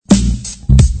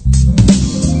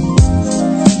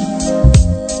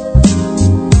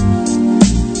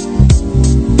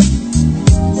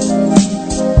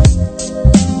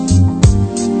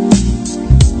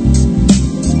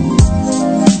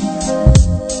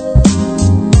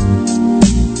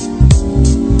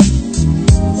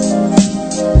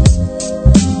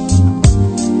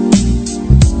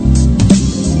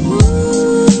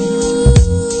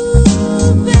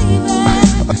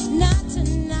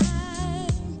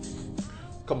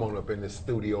Come on up in the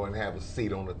studio and have a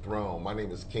seat on the throne. My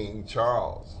name is King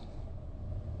Charles.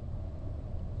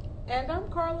 And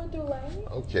I'm Carla Dulay.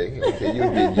 Okay, you'll get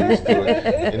used to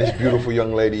it. And this beautiful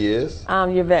young lady is?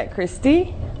 I'm Yvette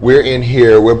Christie. We're in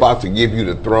here. We're about to give you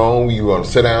the throne. You're going to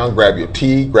sit down, grab your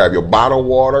tea, grab your bottled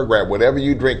water, grab whatever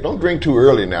you drink. Don't drink too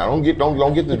early now. Don't get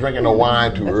to drinking no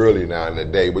wine too early now in the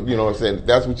day. But you know what I'm saying? If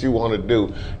that's what you want to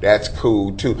do, that's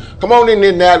cool too. Come on in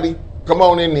there, Natalie. Come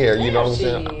on in here. You know what I'm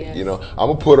saying? Is. You know, I'm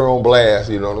going to put her on blast.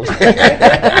 You know what I'm saying?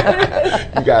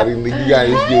 you got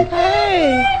to.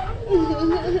 Hey.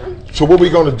 So what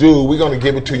we're going to do, we're going to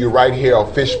give it to you right here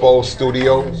on Fishbowl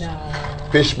Studios.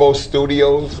 Fishbowl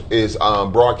Studios is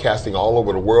broadcasting all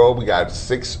over the world. We got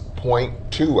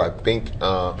 6.2, I think,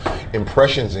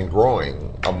 impressions and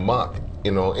growing a month.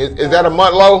 You know, is that a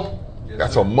month, Lo?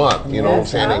 That's a month, you know what I'm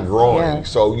saying, and growing. Yeah.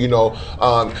 So, you know,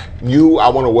 I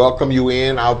want to welcome you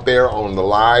in out there on the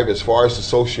live. As far as the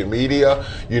social media,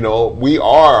 you know, we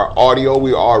are audio,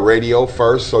 we are radio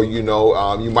first. So, you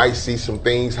know, you might see some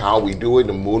things, how we do it,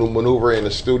 the maneuver in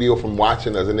the studio from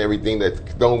watching us and everything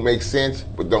that don't make sense.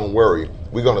 But don't worry,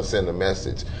 we're going to send a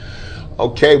message.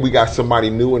 Okay, we got somebody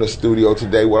new in the studio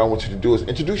today. What I want you to do is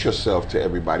introduce yourself to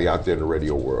everybody out there in the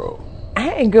radio world.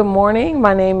 Hey, good morning.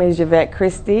 My name is Yvette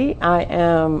Christie. I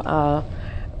am a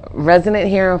resident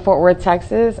here in Fort Worth,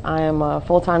 Texas. I am a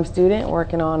full-time student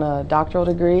working on a doctoral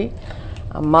degree,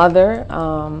 a mother.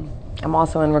 I'm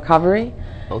also in recovery.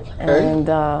 Okay. And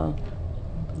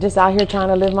just out here trying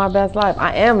to live my best life.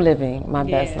 I am living my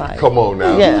best life. Come on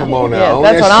now. Yeah. Come on now. Yeah, Own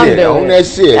that's that what I'm shit. doing. Own that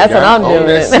shit. That's what I'm Own doing.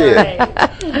 that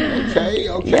shit.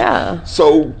 Okay. Yeah.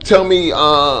 So tell me,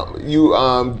 you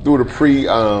through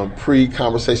the pre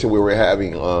conversation we were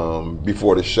having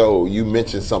before the show, you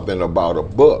mentioned something about a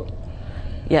book.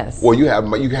 Yes. Well, you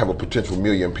have a potential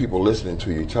million people listening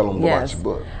to you. Tell them about your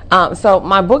book. So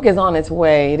my book is on its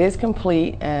way. It is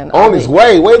complete and on its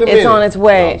way. Wait a minute. It's on its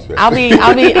way.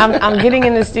 I'm getting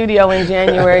in the studio in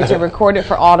January to record it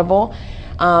for Audible.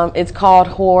 It's called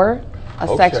Whore, a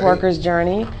sex worker's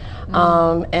journey,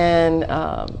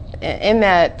 in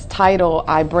that title,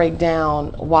 I break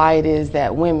down why it is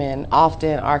that women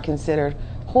often are considered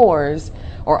whores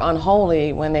or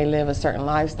unholy when they live a certain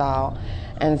lifestyle.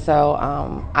 And so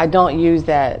I don't use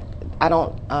that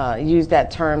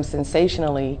term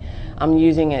sensationally. I'm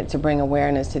using it to bring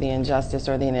awareness to the injustice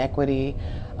or the inequity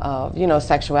of, you know,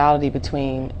 sexuality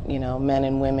between, you know, men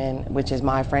and women, which is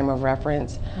my frame of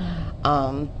reference.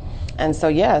 And so,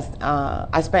 yes,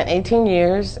 I spent 18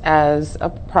 years as a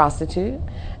prostitute.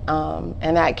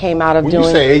 And that came out of when doing...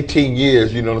 When you say 18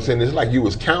 years, you know what I'm saying? It's like you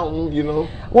was counting, you know?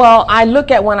 Well, I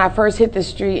look at when I first hit the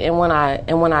street and when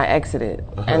I exited.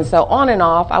 And so on and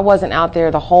off, I wasn't out there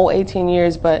the whole 18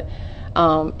 years, but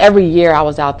every year I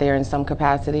was out there in some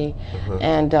capacity.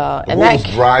 And what was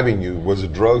driving you? Was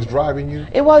it drugs driving you?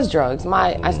 It was drugs.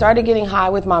 I started getting high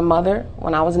with my mother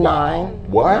when I was 9.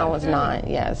 What? When I was 9,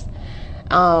 yes.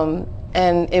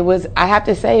 And it was, I have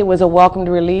to say, it was a welcomed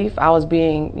relief. I was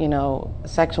being, you know,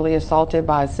 sexually assaulted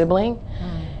by a sibling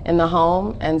in the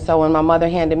home. And so when my mother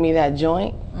handed me that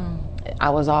joint,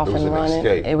 I was off and running.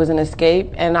 It was an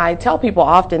escape. And I tell people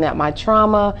often that my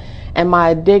trauma and my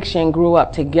addiction grew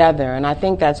up together. And I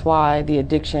think that's why the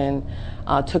addiction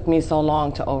took me so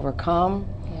long to overcome.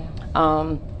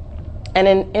 Yeah. And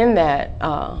in that,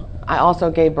 I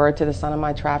also gave birth to the son of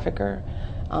my trafficker.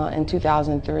 In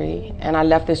 2003, and I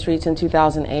left the streets in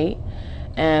 2008,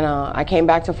 and I came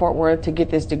back to Fort Worth to get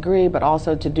this degree, but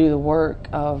also to do the work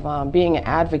of being an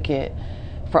advocate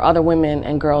for other women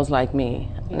and girls like me.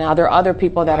 Now, there are other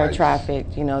people that are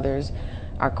trafficked. You know, there's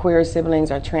our queer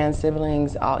siblings, our trans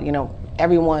siblings. You know,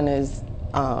 everyone is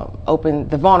open.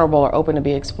 The vulnerable are open to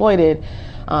be exploited,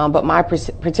 but my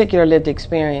particular lived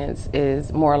experience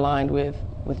is more aligned with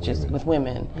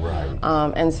women. Right.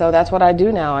 And so that's what I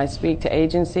do now. I speak to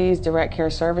agencies, direct care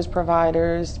service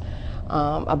providers,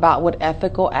 about what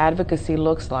ethical advocacy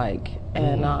looks like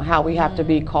and how we have to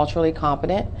be culturally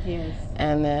competent. Yes.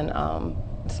 And then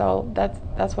so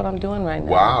that's what I'm doing right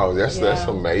now. Wow, that's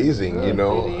amazing, you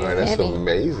know. That's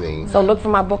amazing. So look for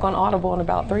my book on Audible in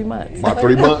about 3 months. About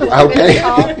 3 months? Okay.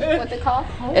 What's it called?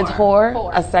 It's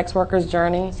Whore, a sex worker's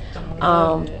journey.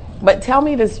 But tell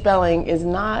me the spelling is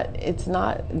not, it's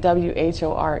not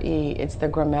WHORE, it's the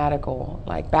grammatical,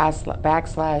 like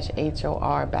backslash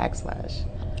HOR backslash.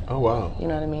 Oh, wow. You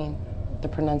know what I mean? The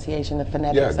pronunciation, the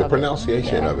phonetics of it. Yeah, the of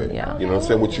pronunciation of it. Yeah. You know what I'm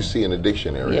saying? What you see in the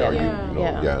dictionary. Yeah. You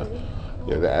know,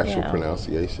 Yeah, the actual Yeah.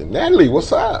 pronunciation. Natalie,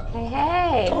 what's up?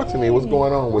 Hey. Talk to me. What's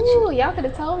going on with Ooh, you? y'all could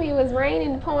have told me it was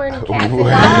raining, pouring cats and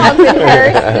dogs in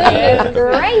Hurst. Goodness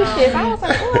gracious. I was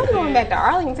like, oh, I'm going back to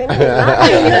Arlington. It's not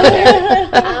raining up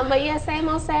here. But yeah, same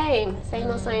old same. Same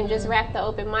old same. Just wrapped the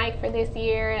open mic for this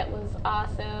year. It was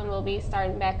awesome. We'll be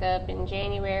starting back up in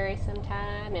January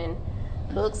sometime. And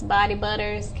books, body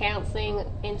butters, counseling,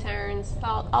 interns,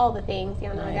 all the things.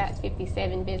 Y'all know I got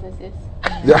 57 businesses.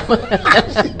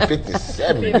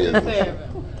 57 business.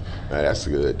 That's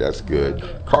good. That's good.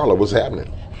 Carla, what's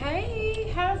happening?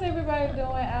 Hey, how's everybody doing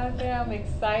out there? I'm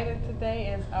excited today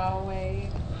as always.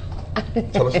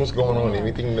 Tell us what's going on.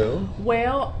 Anything new?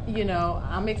 Well,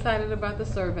 I'm excited about the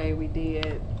survey we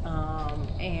did,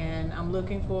 and I'm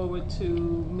looking forward to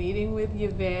meeting with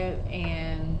Yvette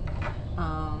and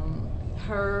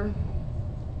her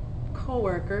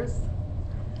co-workers.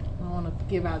 I don't want to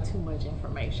give out too much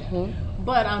information,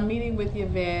 but I'm meeting with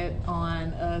Yvette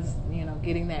on us,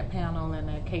 getting that panel and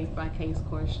the case-by-case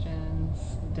questions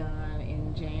done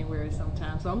in January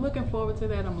sometime. So I'm looking forward to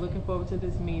that. I'm looking forward to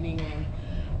this meeting and,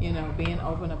 being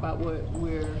open about what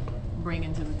we're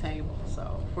bringing to the table.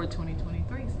 So for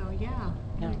 2023. So yeah,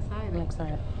 I'm excited. I'm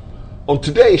excited. On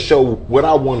today's show, what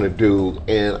I want to do,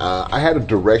 and I had a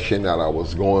direction that I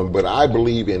was going, but I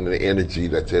believe in the energy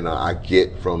that I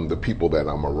get from the people that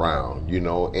I'm around,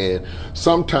 and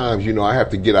sometimes, I have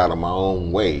to get out of my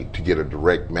own way to get a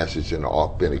direct message and an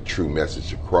authentic, true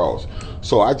message across.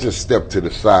 So I just step to the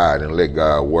side and let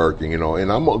God work, and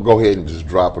I'm going to go ahead and just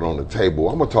drop it on the table.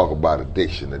 I'm going to talk about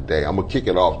addiction today. I'm going to kick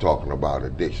it off talking about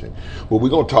addiction. Well, we're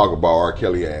going to talk about R.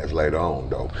 Kelly ass later on,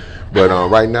 though. But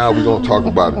right now, we're going to talk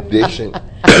about addiction.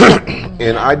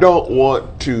 And I don't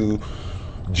want to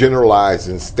generalize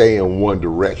and stay in one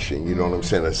direction, you know what I'm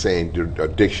saying, and saying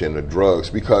addiction to drugs,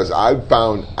 because I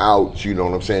found out, you know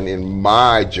what I'm saying, in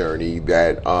my journey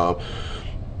that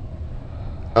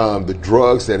the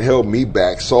drugs that held me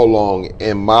back so long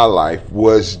in my life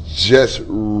was just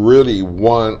really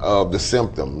one of the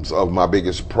symptoms of my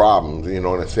biggest problems, you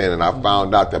know what I'm saying, and I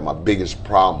found out that my biggest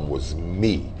problem was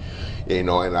me. And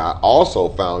I also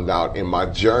found out in my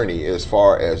journey, as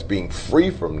far as being free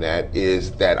from that,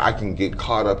 is that I can get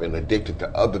caught up and addicted to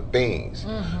other things,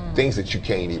 things that you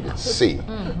can't even see.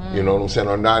 You know what I'm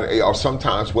saying? Or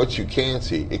sometimes what you can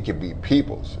see, it could be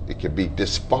people's, it could be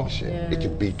dysfunction, it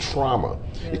could be trauma,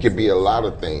 it could be a lot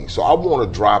of things. So I want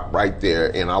to drop right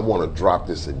there, and I want to drop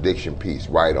this addiction piece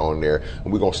right on there,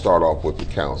 and we're gonna start off with the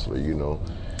counselor.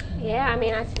 Yeah, I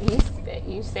mean,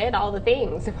 you said all the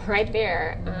things right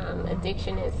there.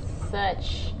 Addiction is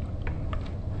such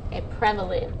a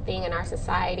prevalent thing in our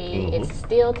society. It's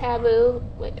still taboo,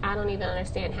 which I don't even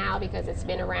understand how, because it's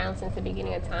been around since the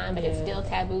beginning of time, but it's still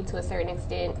taboo to a certain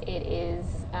extent. It is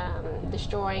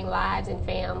destroying lives and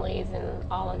families and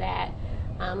all of that.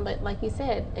 But like you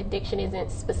said, addiction isn't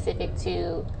specific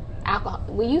to alcohol.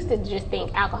 We used to just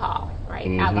think alcohol, right?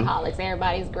 Alcoholics.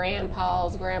 Everybody's grandpa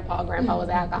was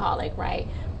alcoholic, right?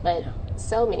 But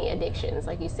so many addictions,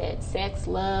 like you said: sex,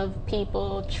 love,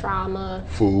 people, trauma,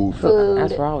 food.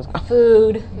 That's where I was going.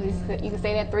 Food. You can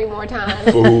say that 3 more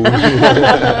times. Food.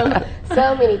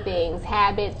 So many things,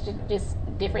 habits, just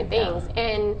different things,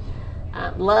 and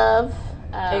love,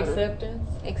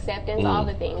 acceptance, all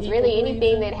the things. People really, anything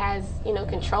pleasing. that has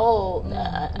control,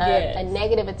 a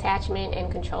negative attachment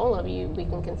and control of you, we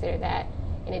can consider that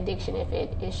an addiction if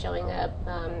it is showing up,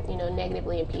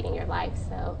 negatively impeding your life.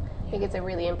 So I think it's a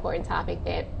really important topic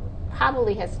that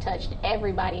probably has touched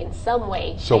everybody in some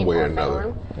way, shape, way or or another.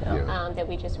 form, that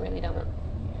we just really don't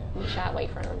shy away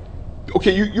from.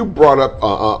 Okay, you brought up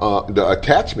the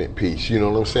attachment piece, you know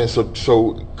what I'm saying?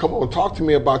 So come on, talk to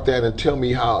me about that and tell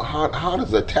me how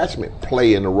does attachment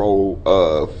play in the role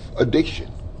of addiction?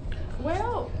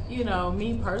 Well,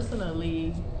 me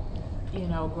personally,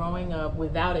 growing up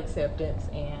without acceptance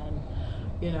and,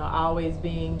 always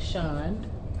being shunned,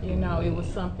 it was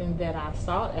something that I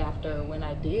sought after when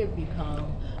I did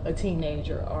become a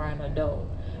teenager or an adult.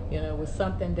 It was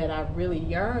something that I really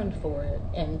yearned for it.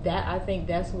 And that, I think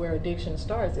that's where addiction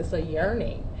starts. It's a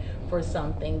yearning for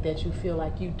something that you feel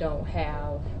like you don't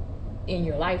have in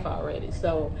your life already.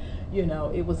 So,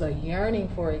 it was a yearning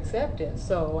for acceptance.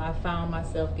 So I found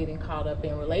myself getting caught up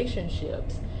in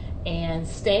relationships and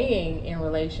staying in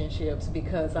relationships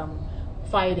because I'm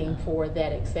fighting for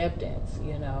that acceptance,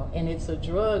 and it's a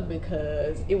drug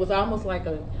because it was almost like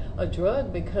a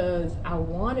drug because I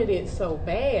wanted it so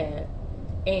bad,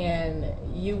 and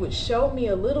you would show me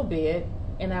a little bit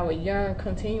and I would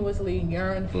continuously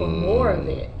yearn for more of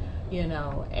it, and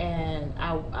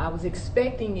I was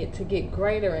expecting it to get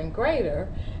greater and greater,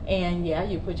 and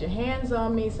you put your hands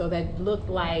on me, so that looked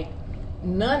like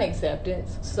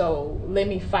non-acceptance, so let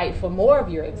me fight for more of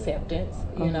your acceptance,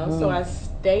 you know. So I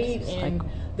stayed in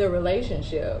the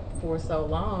relationship for so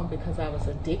long because I was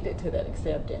addicted to that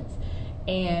acceptance.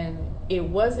 And it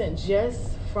wasn't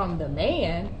just from the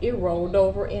man, it rolled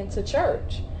over into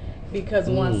church, because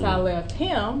once I left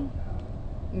him,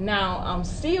 now I'm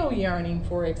still yearning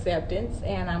for acceptance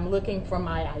and I'm looking for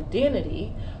my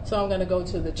identity. So I'm going to go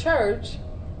to the church,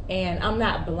 and I'm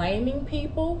not blaming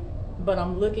people, but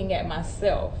I'm looking at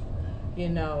myself, you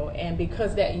know. And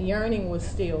because that yearning was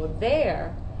still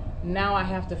there, now I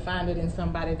have to find it in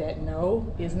somebody that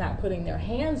is not putting their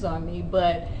hands on me,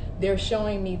 but they're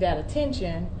showing me that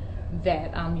attention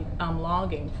that I'm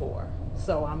longing for.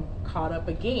 So I'm caught up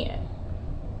again,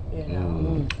 you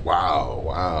know.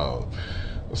 Wow.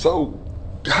 So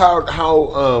how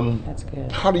That's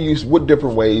good. what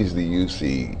different ways do you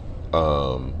see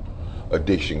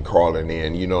addiction crawling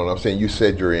in? You know what I'm saying? You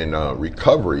said you're in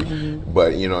recovery,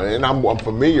 but you know, and I'm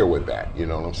familiar with that. You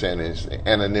know what I'm saying?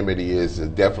 Anonymity is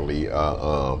definitely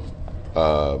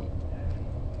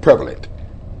prevalent,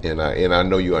 and I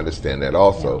know you understand that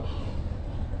also. Yeah.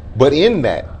 But in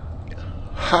that,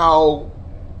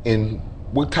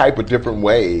 what type of different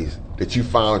ways that you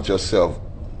found yourself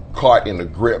caught in the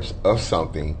grips of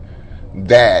something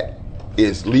that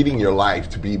is leading your life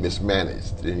to be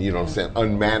mismanaged and, you know what I'm saying,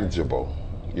 unmanageable?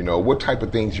 You know, what type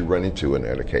of things you run into in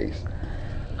that case?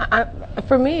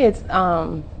 For me, it's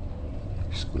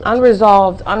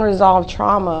unresolved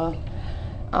trauma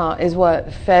is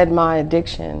what fed my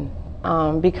addiction,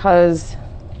 because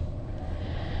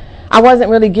I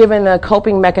wasn't really given the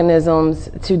coping mechanisms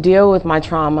to deal with my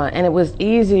trauma, and it was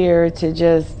easier to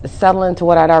just settle into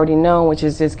what I'd already known, which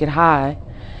is just get high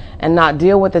and not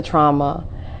deal with the trauma.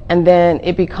 And then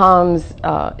it becomes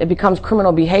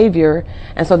criminal behavior,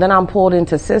 and so then I'm pulled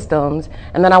into systems,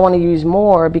 and then I want to use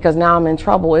more because now I'm in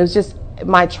trouble. It was just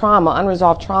my trauma,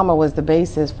 unresolved trauma, was the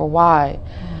basis for why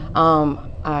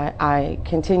I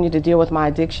continue to deal with my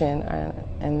addiction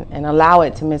and allow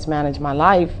it to mismanage my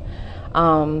life.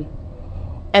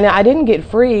 And I didn't get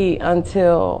free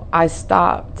until I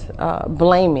stopped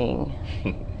blaming.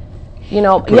 You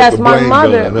know, yes, my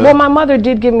mother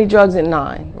did give me drugs at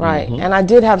 9, right? Mm-hmm. And I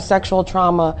did have sexual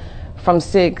trauma from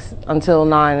 6 until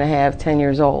 9.5, 10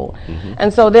 years old. Mm-hmm.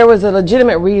 And so there was a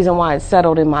legitimate reason why it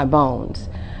settled in my bones.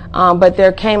 But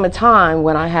there came a time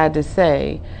when I had to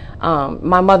say,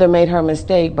 my mother made her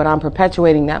mistake, but I'm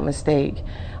perpetuating that mistake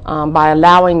by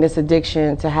allowing this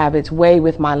addiction to have its way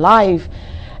with my life.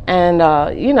 And,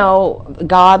 you know,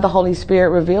 God, the Holy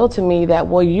Spirit, revealed to me that,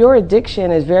 well, your addiction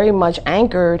is very much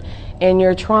anchored in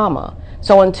your trauma.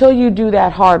 So until you do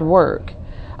that hard work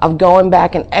of going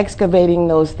back and excavating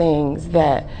those things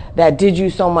that did you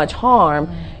so much harm,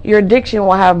 your addiction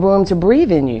will have room to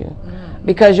breathe in you,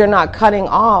 because you're not cutting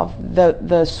off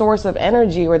the source of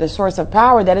energy or the source of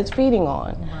power that it's feeding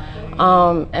on.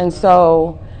 And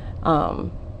so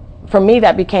for me,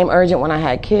 that became urgent when I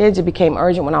had kids. It became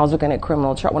urgent when I was looking at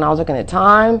when I was looking at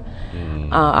time.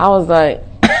 I was like,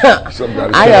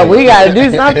 we got to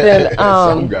do something.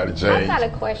 Something got to change. I've got a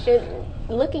question.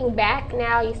 Looking back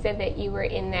now, you said that you were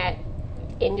in that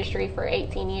industry for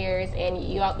 18 years, and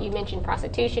you mentioned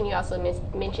prostitution. You also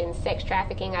mentioned sex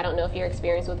trafficking. I don't know if your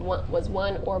experience was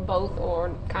one or both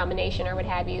or combination or what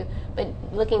have you. But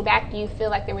looking back, do you feel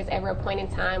like there was ever a point in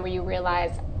time where you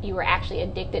realized you were actually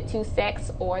addicted to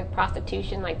sex, or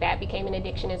prostitution, like that became an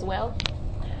addiction as well?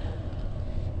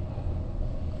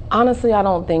 Honestly, I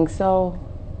don't think so.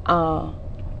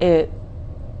 It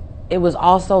was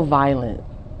also violent.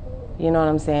 You know what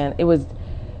I'm saying? It was,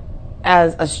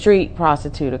 as a street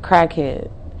prostitute, a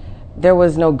crackhead, there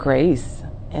was no grace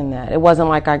in that. It wasn't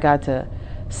like I got to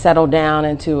settle down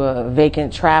into a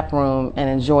vacant trap room and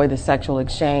enjoy the sexual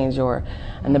exchange, or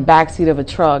in the backseat of a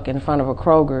truck in front of a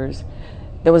Kroger's.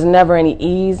 There was never any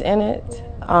ease in it.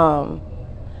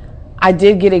 I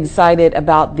did get excited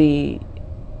about the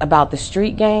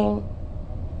street game.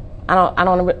 I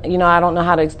don't know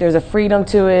how to. There's a freedom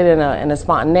to it and a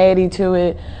spontaneity to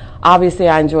it. Obviously,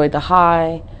 I enjoyed the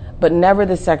high, but never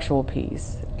the sexual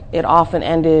piece. It often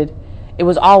ended. It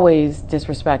was always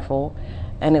disrespectful,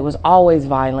 and it was always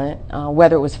violent,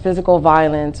 whether it was physical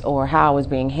violence or how it was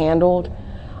being handled.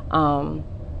 And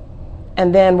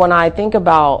then when I think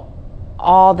about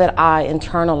all that I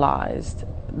internalized,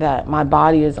 that my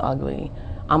body is ugly,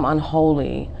 I'm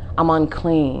unholy, I'm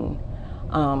unclean,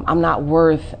 I'm not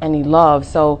worth any love.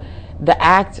 So the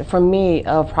act for me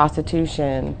of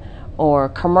prostitution or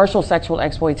commercial sexual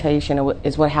exploitation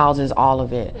is what houses all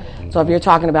of it. So if you're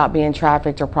talking about being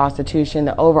trafficked or prostitution,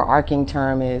 the overarching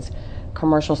term is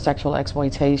commercial sexual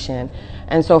exploitation.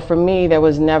 And so for me, there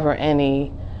was never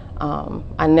any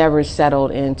I never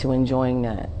settled into enjoying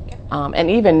that. And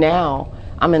even now,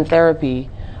 I'm in therapy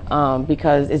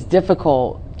because it's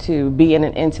difficult to be in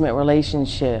an intimate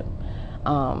relationship.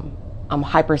 I'm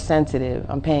hypersensitive.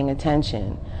 I'm paying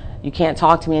attention. You can't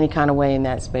talk to me any kind of way in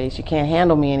that space. You can't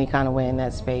handle me any kind of way in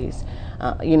that space.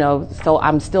 So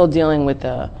I'm still dealing with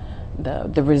the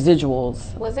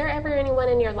residuals. Was there ever anyone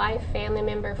in your life, family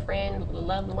member, friend,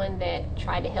 loved one, that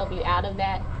tried to help you out of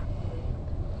that?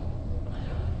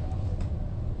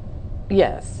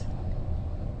 Yes.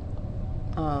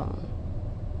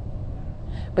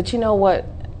 But you know what,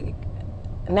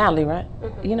 Natalie, right?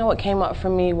 Mm-hmm. You know what came up for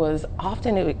me was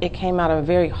often it came out of a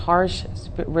very harsh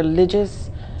religious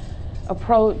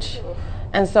approach.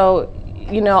 And so,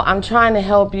 I'm trying to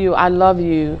help you. I love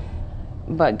you.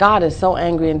 But God is so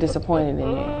angry and disappointed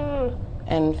in you.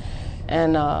 And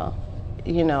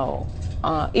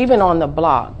even on the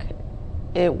block,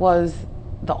 it was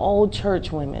the old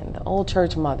church women, the old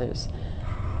church mothers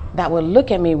that would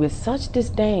look at me with such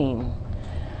disdain.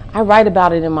 I write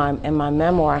about it in my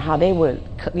memoir, how they would,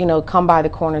 come by the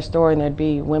corner store and there'd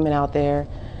be women out there,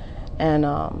 and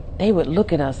they would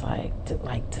look at us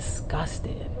like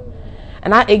disgusted.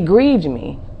 And it grieved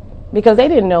me because they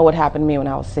didn't know what happened to me when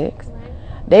I was 6.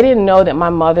 They didn't know that my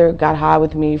mother got high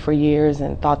with me for years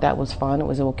and thought that was fun, it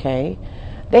was okay.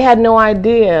 They had no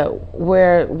idea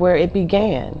where it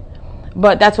began.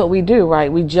 But that's what we do,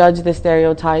 right? We judge the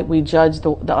stereotype, we judge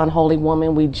the unholy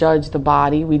woman, we judge the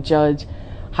body, we judge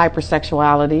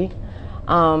hypersexuality.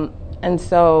 And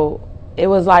so it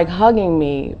was like hugging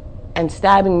me and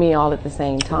stabbing me all at the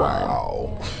same time.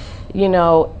 Wow.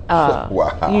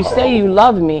 Wow. You say you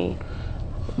love me,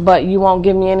 but you won't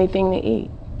give me anything to eat.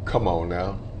 Come on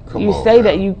now. You say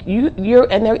that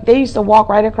you're, and they used to walk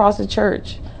right across the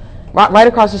church, right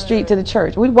across the street to the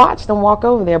church. We watched them walk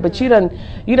over there, but you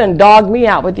done dogged me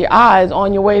out with your eyes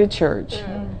on your way to church.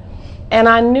 Mm. And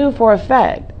I knew for a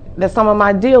fact that some of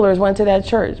my dealers went to that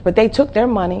church, but they took their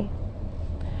money.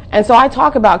 And so I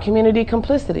talk about community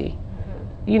complicity.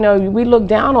 We look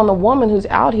down on the woman who's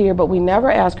out here, but we never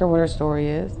ask her what her story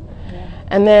is. Yeah.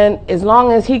 And then as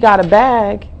long as he got a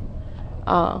bag,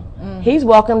 he's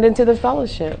welcomed into the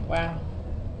fellowship. Wow.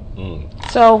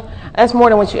 So that's more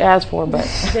than what you asked for, but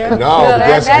that's good.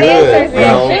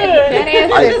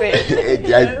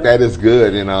 That is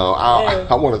good.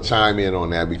 I want to chime in on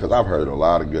that because I've heard a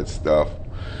lot of good stuff.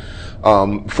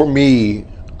 For me,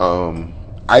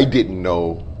 I didn't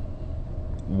know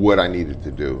what I needed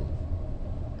to do.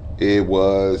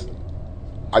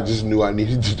 I just knew I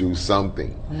needed to do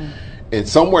something. And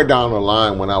somewhere down the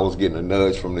line, when I was getting a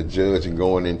nudge from the judge and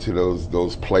going into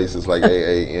those places like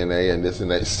AA, NA, and this and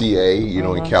that, CA,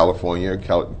 in California,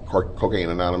 Cocaine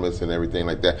Anonymous and everything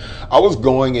like that, I was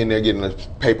going in there getting a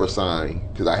paper signed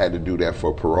because I had to do that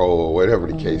for parole or whatever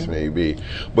the case may be.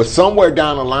 But somewhere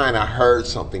down the line, I heard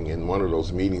something in one of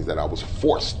those meetings that I was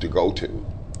forced to go to.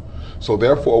 So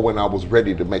therefore, when I was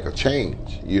ready to make a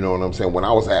change, when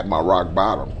I was at my rock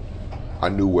bottom, I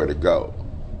knew where to go.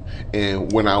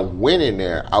 And when I went in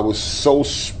there, I was so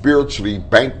spiritually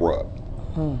bankrupt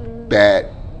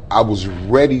that I was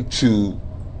ready to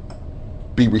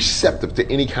be receptive to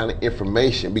any kind of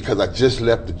information because I just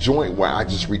left the joint where I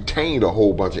just retained a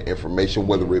whole bunch of information,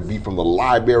 whether it be from the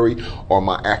library or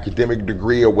my academic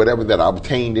degree or whatever that I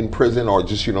obtained in prison, or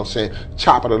just,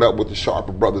 chopping it up with the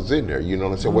sharper brothers in there,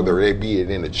 whether it be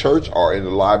in the church or in the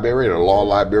library, in the law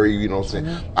library,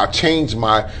 I changed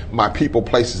my people,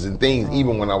 places, and things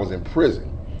even when I was in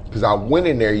prison. Because I went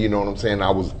in there,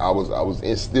 I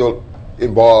was still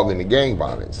involved in the gang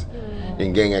violence.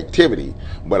 In gang activity,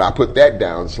 but I put that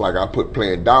down. It's like I put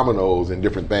playing dominoes and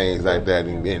different things like that,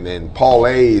 and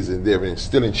parlays and different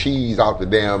stealing cheese out the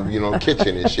damn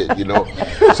kitchen and shit.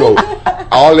 So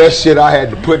all that shit I had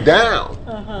to put down.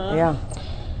 Yeah.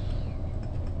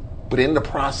 But in the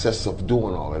process of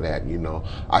doing all of that,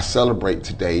 I celebrate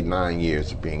today 9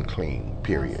 years of being clean.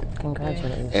 Period.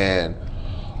 Congratulations. And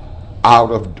out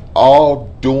of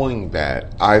all doing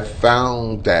that, I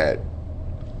found that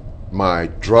my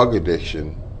drug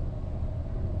addiction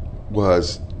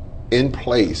was in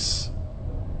place,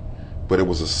 but it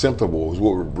was a symptom of what was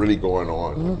really going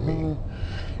on with me.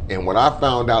 And what I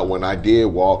found out when I did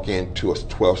walk into a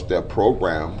 12-step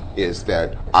program is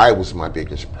that I was my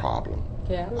biggest problem.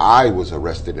 Yeah. I was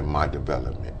arrested in my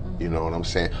development. You know what I'm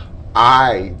saying?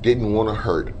 I didn't want to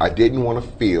hurt. I didn't want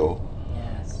to feel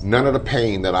none of the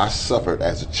pain that I suffered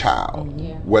as a child,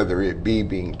 whether it be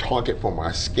being taunted for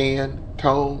my skin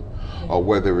tone, or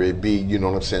whether it be,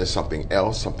 something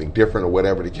else, something different, or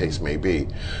whatever the case may be.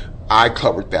 I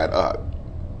covered that up.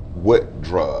 what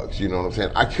drugs, you know what I'm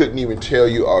saying? I couldn't even tell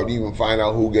you or even find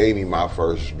out who gave me my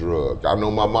first drug. I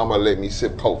know my mama let me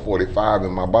sip Coke 45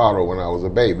 in my bottle when I was a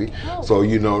baby. So,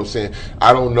 you know what I'm saying?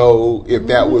 I don't know if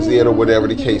that was it or whatever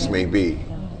the case may be.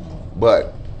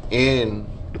 But in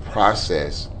the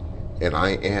process, and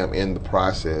I am in the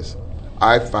process,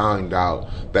 I found out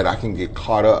that I can get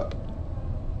caught up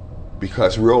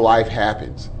because real life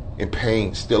happens and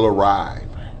pain still arrives.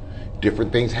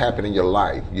 Different things happen in your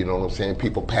life, you know what I'm saying?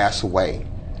 People pass away,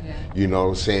 you know what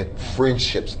I'm saying?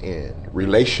 Friendships end,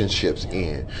 relationships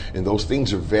end, and those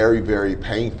things are very, very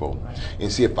painful.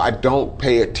 And see, if I don't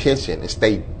pay attention and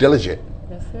stay diligent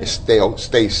and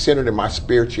stay centered in my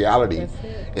spirituality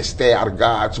and stay out of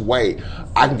God's way,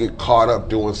 I can get caught up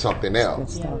doing something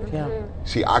else.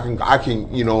 See, I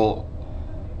can, you know,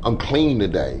 I'm clean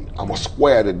today. I'm a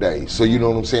square today. So you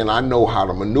know what I'm saying? I know how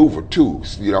to maneuver too.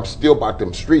 You know, I'm still about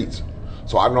them streets.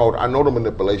 So I know the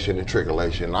manipulation and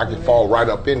trickulation. I can fall right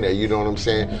up in there, you know what I'm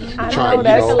saying? I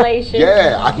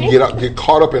can get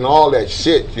caught up in all that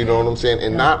shit, you know what I'm saying?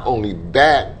 And not only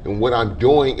that, and what I'm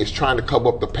doing is trying to cover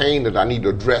up the pain that I need to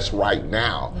address right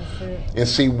now. And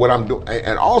see what I'm doing.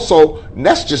 And also,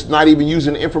 that's just not even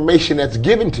using the information that's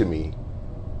given to me.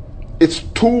 It's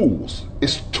tools.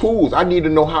 It's tools. I need to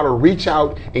know how to reach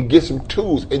out and get some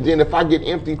tools. And then if I get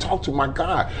empty, talk to my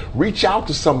God. Reach out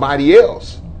to somebody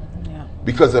else.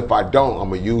 Because if I don't, I'm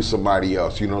going to use somebody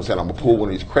else. You know what I'm saying? I'm going to pull one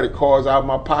of these credit cards out of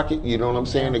my pocket. You know what I'm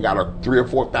saying? They got a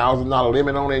 $3,000 or $4,000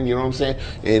 limit on it. You know what I'm saying?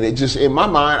 And it just, in my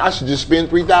mind, I should just spend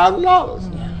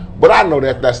 $3,000. But I know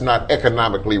that that's not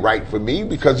economically right for me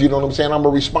because, you know what I'm saying? I'm a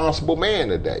responsible man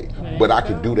today. But I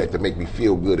can do that to make me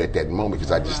feel good at that moment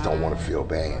because I just don't want to feel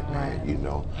bad, man, you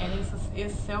know? And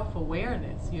it's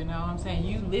self-awareness, you know what I'm saying?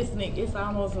 You listening, it's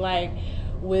almost like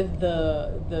with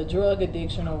the drug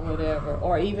addiction or whatever,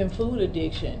 or even food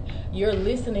addiction, you're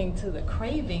listening to the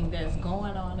craving that's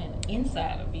going on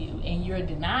inside of you, and you're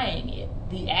denying it,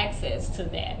 the access to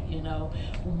that, you know,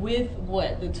 with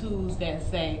the tools that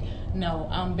say, no,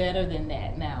 I'm better than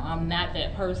that now. I'm not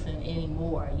that person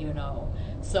anymore, you know.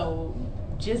 So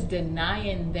just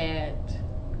denying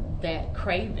that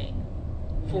craving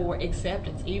for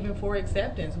acceptance, even for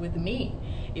acceptance with me.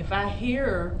 If I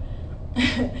hear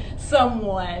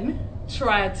someone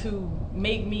try to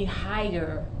make me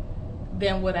higher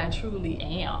than what I truly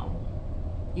am,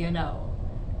 you know,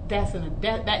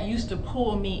 that used to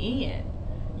pull me in.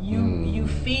 You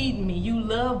feed me, you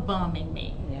love bombing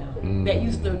me. That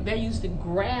used to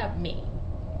grab me.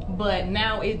 But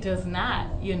now it does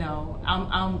not, you know.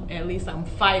 I'm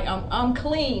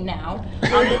clean now.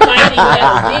 I'm fighting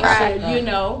that addiction, you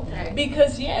know.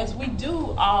 Because yes, we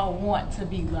do all want to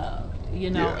be loved, you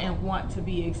know, and want to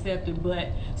be accepted, but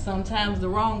sometimes the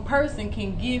wrong person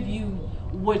can give you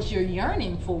what you're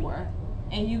yearning for,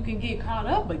 and you can get caught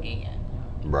up again.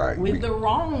 Right. With the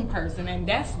wrong person, and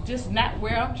that's just not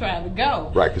where I'm trying to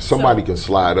go. Right, because somebody can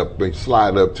slide up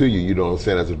to you, you know what I'm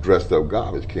saying, as a dressed up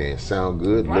garbage can. Sound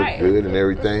good, look good, and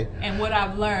everything. And what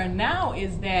I've learned now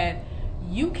is that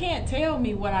you can't tell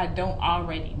me what I don't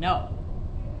already know.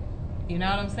 You know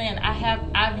what I'm saying?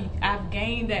 I've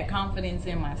gained that confidence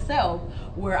in myself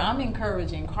where I'm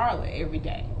encouraging Carla every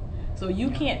day. So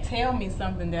you can't tell me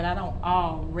something that I don't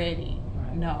already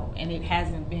know, and it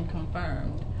hasn't been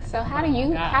confirmed. So how do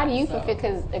you fulfill,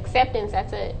 because acceptance,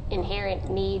 that's an inherent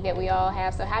need that we all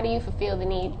have. So how do you fulfill the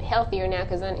need healthier now?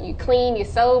 Because you're clean, you're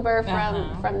sober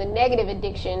from the negative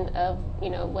addiction of, you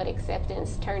know, what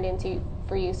acceptance turned into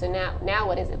for you. So now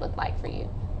what does it look like for you?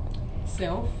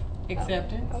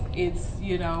 Self-acceptance. It's,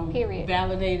 you know,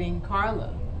 validating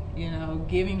Carla, you know,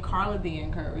 giving Carla the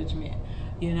encouragement.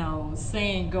 You know,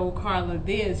 saying go Carla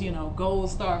this, you know, gold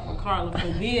star for Carla for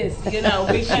this, you know,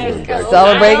 because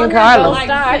celebrating Carla.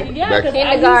 Kindergarten. Back to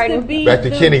kindergarten. The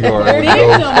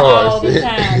victim all the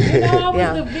time. You know,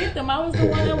 I was the victim. I was the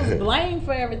one that was blamed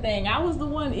for everything. I was the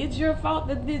one, it's your fault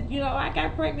that you know, I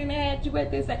got pregnant and had you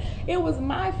at this. It was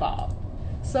my fault.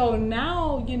 So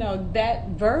now, you know, that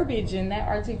verbiage and that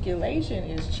articulation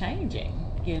is changing.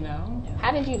 You know, how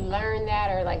did you learn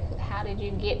that, or like how did you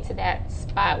get to that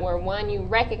spot where one, you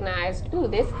recognized, ooh,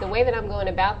 this the way that I'm going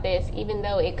about this, even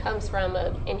though it comes from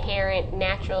an inherent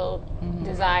natural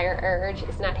desire, urge,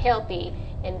 it's not healthy,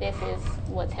 and this is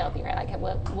what's healthy, right? Like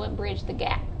what bridged the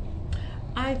gap?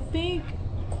 I think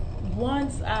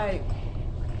once I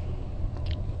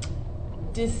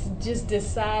just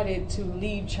decided to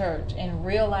leave church and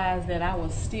realized that I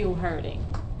was still hurting,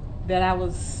 that I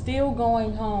was still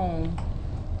going home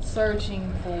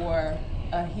searching for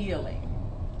a healing,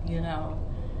 you know.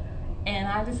 And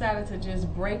I decided to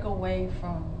just break away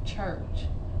from church,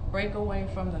 break away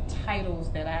from the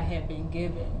titles that I had been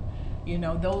given, You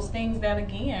know, those things that,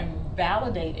 again,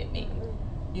 validated me.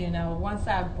 You know, once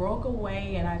I broke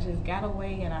away and I just got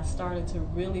away and I started to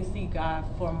really see God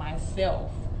for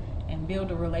myself and build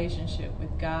a relationship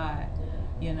with God,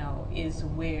 you know, is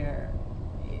where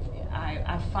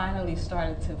I finally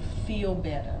started to feel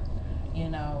better, you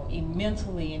know,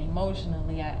 mentally and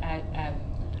emotionally.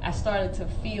 I started to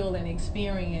feel and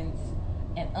experience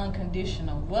an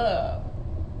unconditional love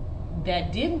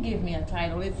that didn't give me a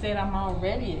title. It said I'm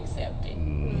already accepted,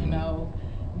 you know.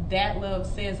 That love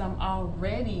says I'm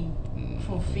already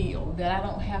fulfilled, that I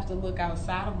don't have to look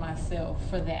outside of myself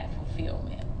for that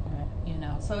fulfillment, you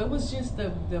know. So it was just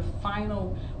the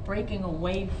final breaking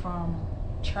away from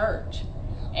church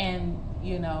and,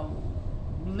 you know,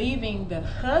 leaving the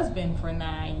husband for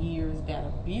 9 years that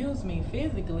abused me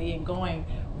physically and going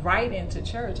right into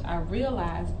church. I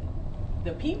realized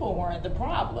the people weren't the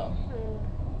problem.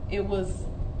 It was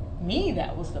me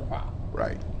that was the problem.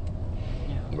 Right.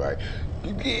 Right.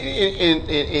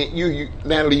 And you,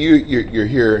 Natalie, you're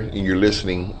here and you're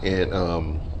listening,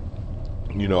 and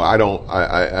you know,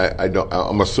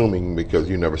 I'm assuming because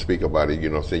you never speak about it, you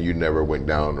know, saying you never went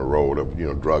down the road of, you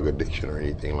know, drug addiction or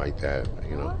anything like that,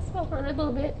 you know. I spoke on it a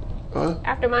little bit. Huh?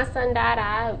 After my son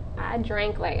died, I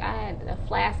drank, like, I had a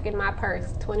flask in my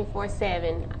purse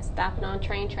 24/7. I stopped on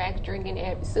train tracks drinking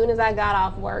as soon as I got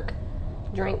off work.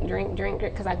 Drink,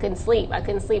 because I couldn't sleep. I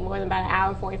couldn't sleep more than about an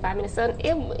hour and 45 minutes. So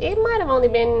it might have only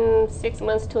been 6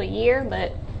 months to a year,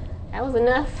 but that was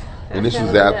enough. And this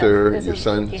is after your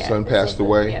son passed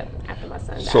away? Yeah, after my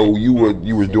son died. So you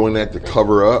were doing that to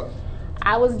cover up?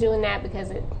 I was doing that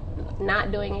because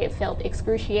not doing it felt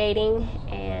excruciating,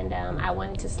 and I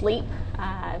wanted to sleep.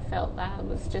 I felt I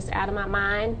was just out of my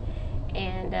mind,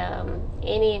 and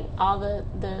all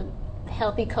the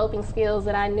healthy coping skills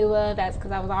that I knew of, that's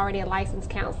because I was already a licensed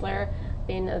counselor,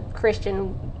 been a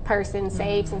Christian person,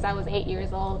 saved since I was 8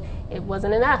 years old. It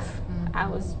wasn't enough. I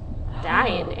was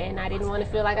dying, and I didn't want to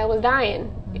feel like I was dying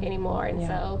anymore. And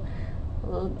so a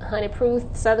little honey proof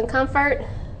Southern Comfort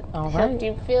helped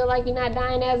you feel like you're not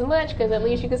dying as much, because at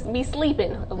least you could be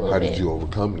sleeping a little bit. How did you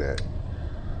overcome that?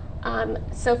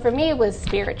 So for me, it was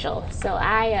spiritual. So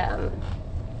I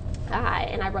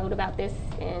wrote about this,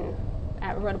 and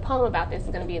I wrote a poem about this.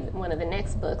 It's going to be one of the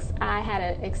next books. I had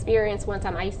an experience one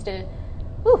time. I used to,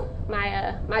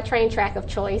 my train track of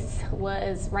choice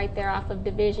was right there off of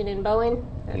Division in Bowen,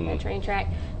 that train track.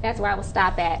 That's where I would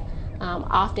stop at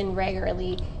often,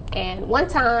 regularly. And one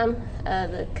time,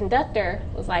 the conductor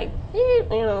was like,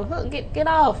 get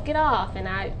off. And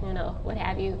I, what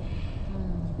have you.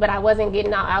 But I wasn't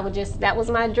getting out. That was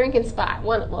my drinking spot.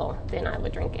 Then I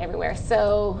would drink everywhere.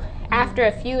 So after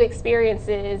a few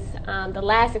experiences, the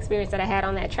last experience that I had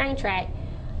on that train track,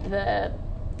 the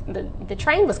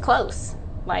train was close,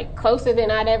 like closer than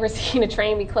I'd ever seen a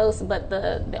train be close, but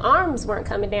the arms weren't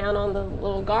coming down on the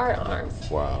little guard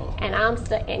arms. Wow. And I'm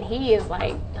stuck, and he is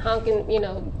like honking,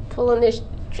 pulling this,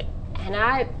 and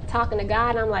I talking to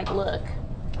God, and I'm like, look,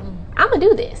 I'm gonna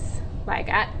do this. Like,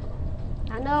 I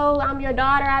know I'm your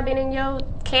daughter. I've been in your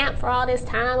camp for all this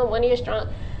time. I'm one of your strong.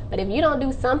 But if you don't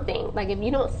do something, like if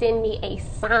you don't send me a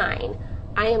sign,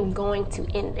 I am going to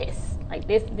end this. Like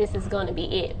this is going to be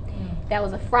it. That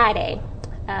was a Friday.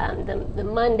 The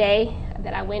Monday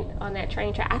that I went on that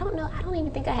train track, I don't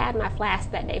even think I had my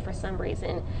flask that day for some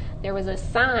reason. There was a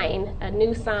sign, a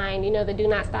new sign, the do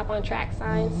not stop on track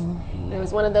signs. There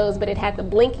was one of those, but it had the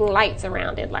blinking lights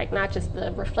around it, like not just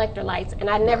the reflector lights. And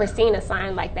I'd never seen a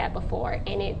sign like that before,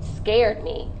 and it scared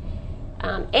me.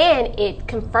 And it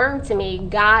confirmed to me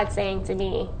God saying to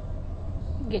me,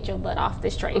 get your butt off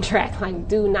this train track, like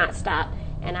do not stop.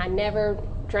 And I never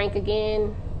drank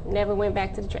again, never went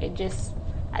back to the train.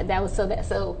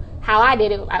 So how I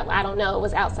did it, I don't know. It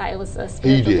was outside. It was a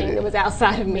spiritual thing that was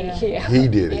outside of me. Yeah. He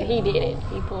did it. Yeah, he did it.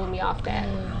 He pulled me off that.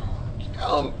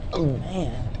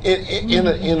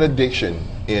 In addiction,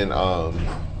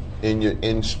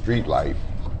 in street life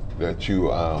that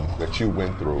you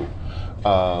went through,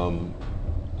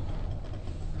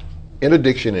 in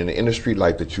addiction and in the street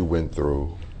life that you went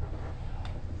through,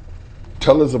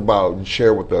 tell us about and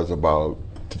share with us about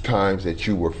the times that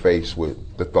you were faced with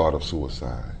the thought of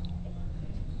suicide.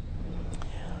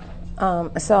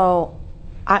 So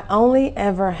I only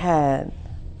ever had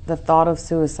the thought of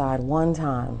suicide one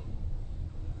time,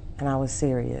 and I was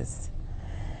serious.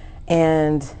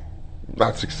 And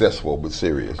not successful, but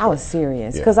serious. I was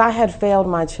serious because I had failed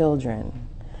my children.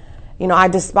 I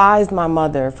despised my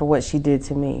mother for what she did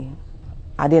to me.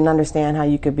 I didn't understand how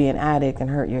you could be an addict and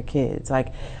hurt your kids.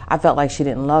 Like, I felt like she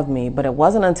didn't love me, but it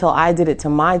wasn't until I did it to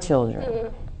my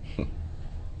children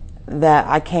that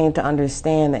I came to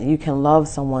understand that you can love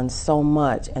someone so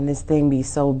much and this thing be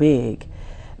so big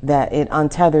that it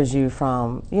untethers you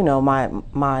from, you know,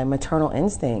 my maternal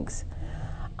instincts.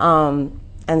 And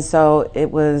so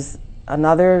it was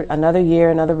another year,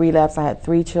 another relapse. I had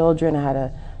 3 children. I had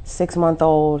a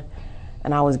 6-month-old,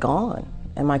 and I was gone.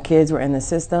 And my kids were in the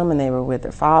system, and they were with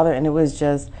their father. And it was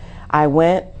just, I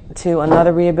went to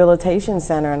another rehabilitation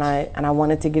center, and I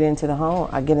wanted to get into the home.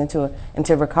 I get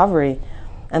into recovery,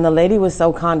 and the lady was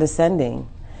so condescending,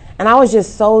 and I was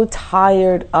just so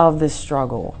tired of the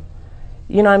struggle.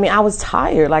 You know what I mean? I was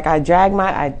tired. Like I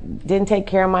didn't take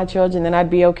care of my children. Then I'd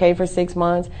be okay for 6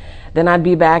 months. Then I'd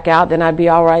be back out. Then I'd be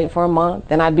all right for a month.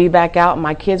 Then I'd be back out.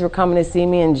 My kids were coming to see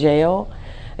me in jail.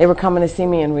 They were coming to see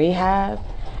me in rehab.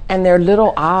 And their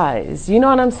little eyes. You know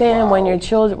what I'm saying? Wow.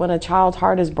 When a child's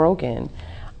heart is broken,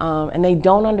 and they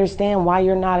don't understand why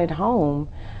you're not at home.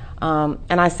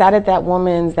 And I sat at that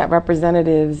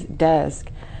representative's desk,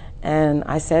 and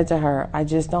I said to her, I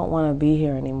just don't want to be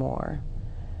here anymore.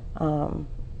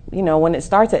 You know, when it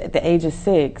starts at the age of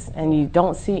 6 and you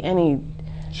don't see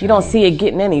it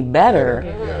getting any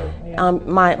better.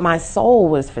 My soul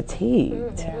was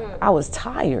fatigued. I was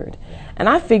tired. And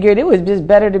I figured it was just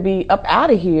better to be up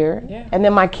out of here. And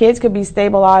then my kids could be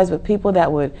stabilized with people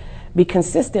that would be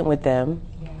consistent with them.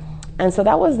 And so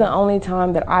that was the only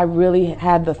time that I really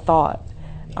had the thought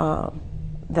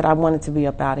that I wanted to be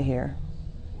up out of here.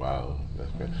 Wow,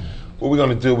 that's good. What we're going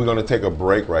to do, we're going to take a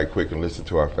break right quick and listen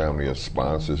to our family of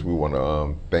sponsors. We want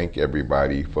to thank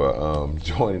everybody for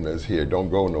joining us here. Don't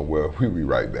go nowhere. We'll be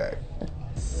right back.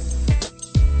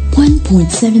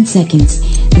 1.7 seconds.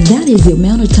 That is the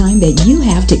amount of time that you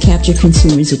have to capture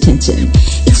consumers' attention.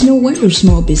 It's no wonder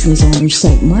small business owners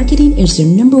cite marketing as their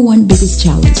 #1 biggest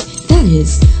challenge. That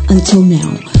is, until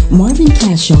now. Marvin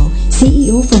Cashaw,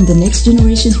 CEO from The Next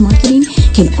Generations Marketing,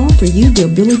 can offer you the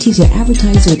ability to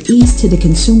advertise with ease to the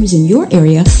consumers in your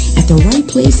area at the right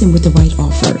place and with the right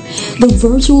offer. The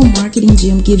Virtual Marketing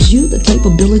Gym gives you the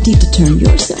capability to turn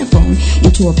your cell phone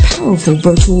into a powerful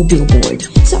virtual billboard.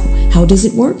 So, how does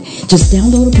it work? Just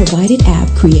download a provided app,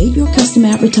 create your custom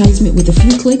advertisement with a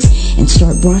few clicks, and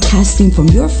start broadcasting from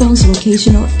your phone's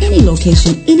location or any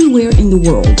location anywhere in the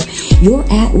world. Your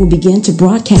ad will begin to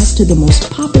broadcast to the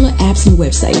most popular apps and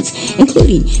websites,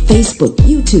 including Facebook,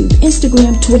 YouTube,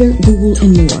 Instagram, Twitter, Google,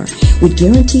 and more. With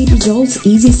guaranteed results,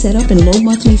 easy setup, and low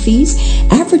monthly fees,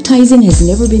 advertising has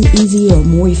never been easier or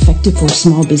more effective for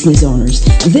small business owners.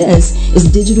 This is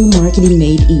digital marketing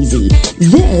made easy.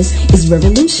 This is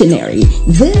revolutionary.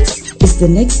 This is the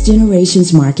Next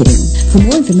Generations Marketing. For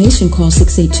more information, call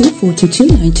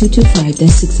 682-422-9225.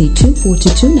 That's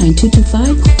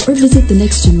 682-422-9225, or visit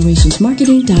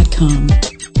thenextgenerationsmarketing.com.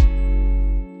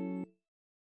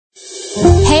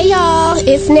 Hey y'all,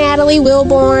 it's Natalie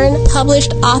Wilborn,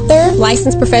 published author,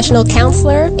 licensed professional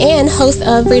counselor, and host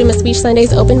of Freedom of Speech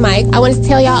Sundays Open Mic. I wanted to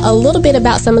tell y'all a little bit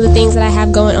about some of the things that I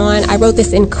have going on. I wrote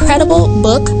this incredible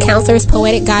book, Counselor's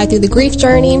Poetic Guide Through the Grief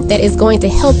Journey, that is going to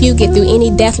help you get through any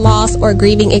death, loss, or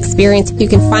grieving experience. You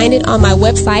can find it on my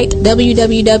website,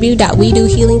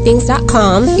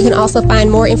 www.wedohealingthings.com. You can also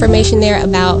find more information there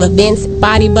about events,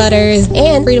 body butters,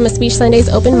 and Freedom of Speech Sundays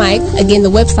Open Mic. Again, the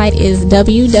website is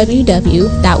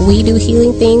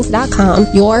www.wedohealingthings.com,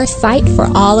 your site for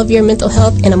all of your mental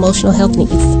health and emotional health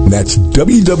needs. That's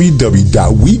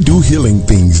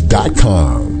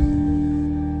www.wedohealingthings.com.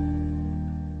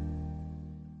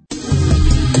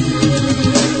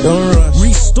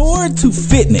 Restored to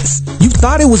fitness. You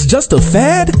thought it was just a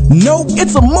fad? Nope,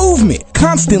 it's a movement,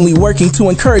 constantly working to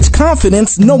encourage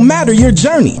confidence no matter your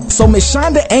journey. So Ms.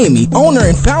 Shonda Amy, owner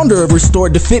and founder of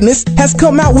Restored to Fitness, has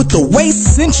come out with the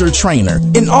Waist Cincher Trainer,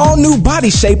 an all-new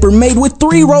body shaper made with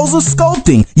 3 rows of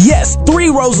sculpting. Yes, 3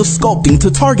 rows of sculpting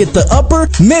to target the upper,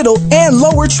 middle, and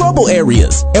lower trouble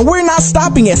areas. And we're not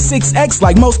stopping at 6X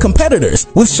like most competitors.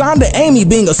 With Shonda Amy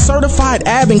being a certified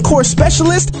ab and core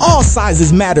specialist, all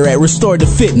sizes matter at Restored to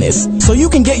Fitness. So you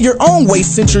can get your own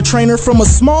Waist Cincher Trainer from a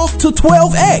small to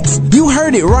 12X. You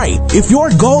heard it right. If your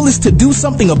goal is to do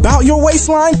something about your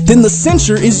waistline, then the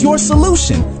cincher is your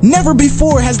solution. Never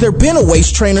before has there been a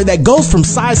waist trainer that goes from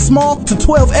size small to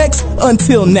 12X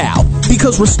until now.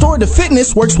 Because Restored to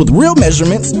Fitness works with real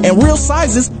measurements and real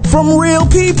sizes from real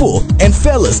people. And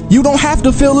fellas, you don't have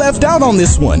to feel left out on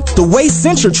this one. The Waist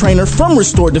Cincher Trainer from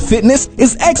Restored to Fitness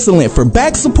is excellent for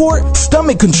back support,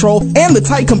 stomach control, and the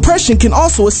tight compression can also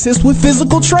also assist with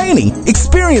physical training.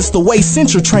 Experience the way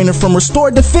Centra Trainer from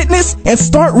Restored to Fitness and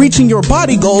start reaching your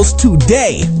body goals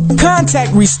today.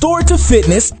 Contact Restored to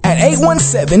Fitness at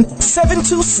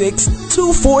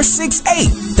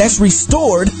 817-726-2468. That's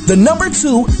Restored, the number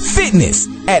 2, Fitness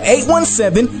at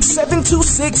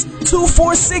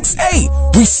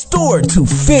 817-726-2468. Restored to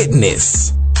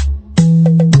Fitness.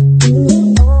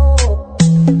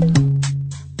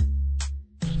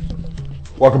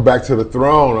 Welcome back to the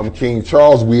throne. I'm King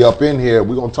Charles. We up in here.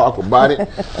 We're gonna talk about it.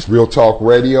 It's Real Talk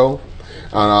Radio.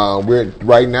 We're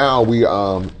right now. We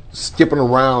skipping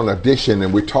around addiction,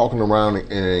 and we're talking around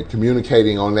and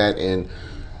communicating on that. And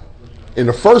in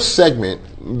the first segment,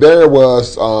 there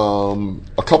was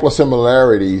a couple of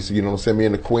similarities. You know, me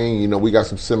and the Queen. You know, we got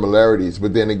some similarities.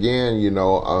 But then again, you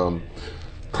know,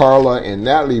 Carla and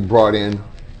Natalie brought in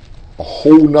a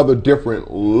whole nother different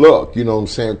look. You know what I'm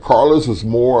saying? Carla's was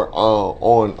more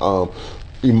on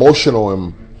emotional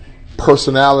and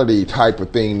personality type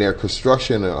of thing there,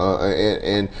 construction,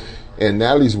 and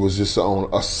Natalie's was just on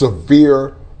a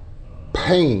severe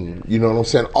pain. You know what I'm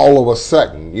saying? All of a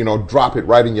sudden, you know, drop it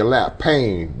right in your lap.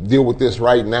 Pain. Deal with this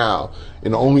right now.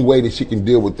 And the only way that she can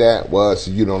deal with that was,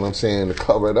 you know what I'm saying, to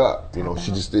cover it up. You know,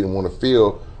 she just didn't want to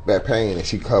feel that pain, and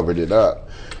she covered it up.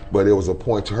 But it was a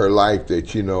point to her life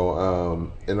that, you know,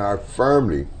 and I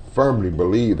firmly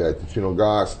believe that, you know,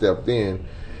 God stepped in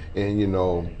and, you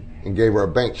know, and gave her a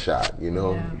bank shot, you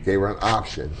know, gave her an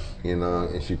option, you know,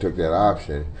 and she took that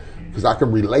option. Because I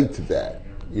can relate to that,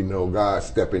 you know, God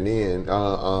stepping in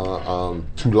to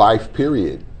life,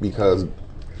 period. Because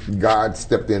God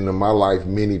stepped into my life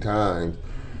many times.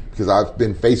 Because I've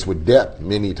been faced with death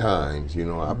many times, you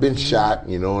know. I've been shot,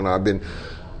 you know, and I've been...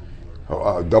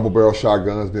 double-barrel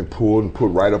shotgun's been pulled and put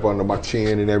right up under my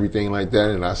chin and everything like that,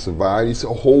 and I survived. It's a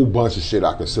whole bunch of shit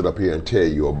I can sit up here and tell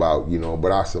you about, you know,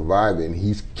 but I survived it, and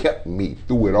he's kept me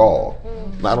through it all.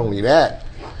 Not only that,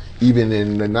 even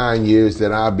in the 9 years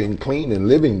that I've been clean and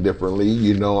living differently,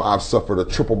 you know, I've suffered a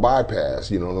triple bypass,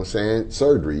 you know what I'm saying,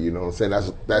 surgery, you know what I'm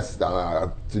saying, that's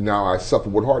now I suffer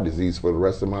with heart disease for the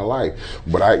rest of my life,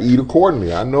 but I eat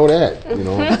accordingly, I know that, you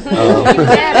know.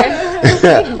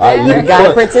 You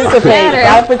gotta participate.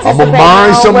 I'm gonna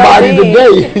mind somebody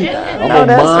today. I'm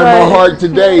gonna mind my heart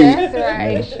today. That's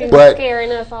right. She's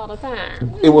scaring us all the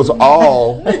time. It was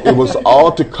all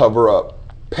to cover up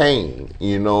pain,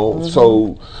 you know. Mm-hmm.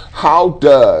 So how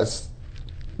does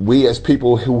we as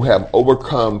people who have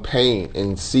overcome pain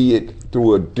and see it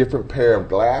through a different pair of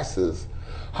glasses,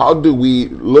 how do we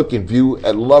look and view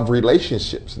at love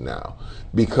relationships now?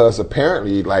 Because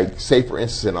apparently, like, say for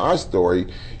instance in our story,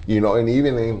 you know, and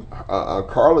even in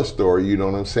Carla's story, you know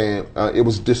what I'm saying, it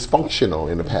was dysfunctional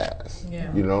in the past.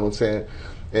 Yeah. You know what I'm saying?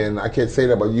 And I can't say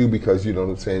that about you because, you know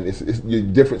what I'm saying, it's a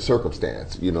different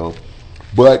circumstance, you know.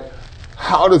 But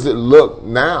how does it look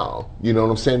now? You know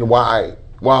what I'm saying? While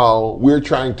we're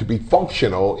trying to be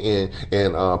functional and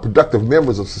productive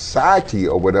members of society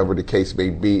or whatever the case may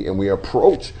be, and we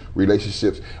approach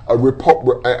relationships,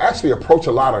 actually approach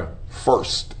a lot of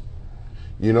first.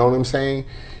 You know what I'm saying?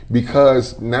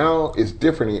 Because now it's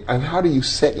different. And how do you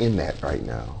set in that right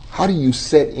now? How do you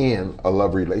set in a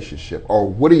love relationship? Or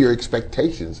what are your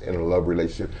expectations in a love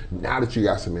relationship now that you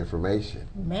got some information?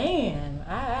 Man,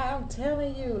 I'm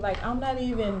telling you, like, I'm not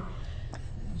even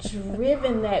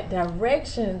driven that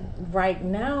direction right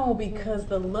now because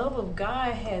the love of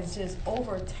God has just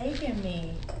overtaken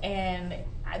me. And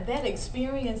that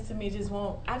experience to me I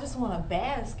just want to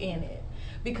bask in it.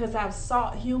 Because I've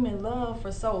sought human love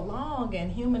for so long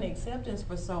and human acceptance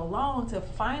for so long to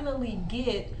finally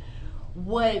get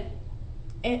what,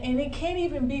 and it can't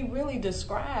even be really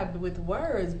described with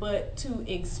words, but to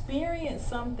experience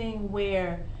something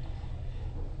where,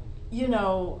 you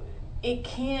know, it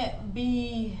can't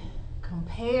be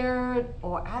compared,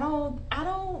 or I don't,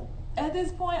 at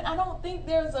this point, I don't think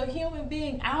there's a human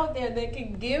being out there that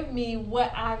can give me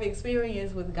what I've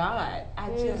experienced with God.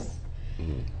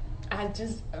 A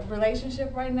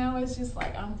relationship right now is just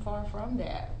like, I'm far from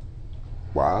that.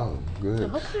 Wow, good.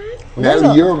 Okay.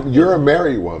 Natalie, you're a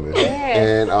married woman. Yes,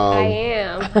 and, I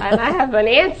am. And I have an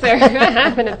answer. I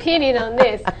have an opinion on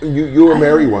this. You're a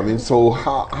married woman, so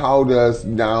how does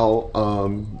now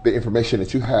the information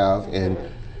that you have and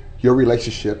your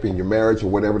relationship and your marriage or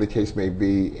whatever the case may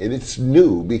be, and it's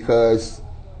new because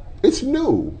it's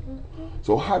new.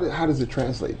 So how does it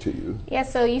translate to you? Yeah,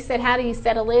 so you said how do you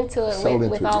settle into it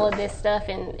with all of this stuff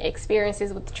and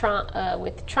experiences with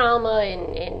trauma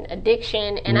and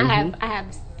addiction, and I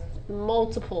have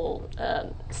multiple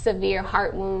severe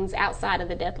heart wounds outside of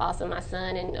the death loss of my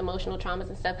son and emotional traumas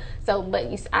and stuff. So, but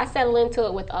I settle into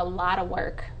it with a lot of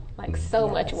work, like so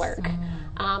much work.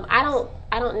 I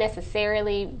don't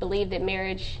necessarily believe that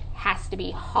marriage has to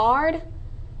be hard,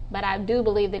 but I do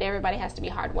believe that everybody has to be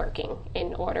hardworking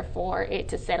in order for it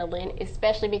to settle in,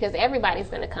 especially because everybody's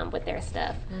going to come with their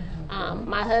stuff.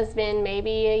 My husband,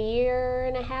 maybe a year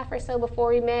and a half or so before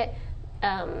we met,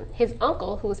 his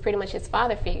uncle, who was pretty much his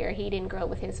father figure, he didn't grow up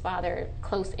with his father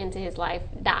close into his life,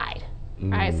 died.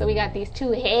 Right, so we got these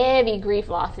two heavy grief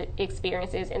loss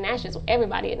experiences, and that's just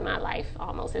everybody in my life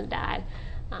almost has died.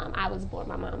 I was born,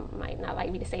 my mom might not like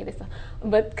me to say this,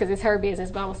 but because it's her business,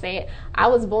 but I'm going to say it. I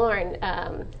was born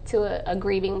to a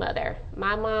grieving mother.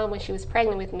 My mom, when she was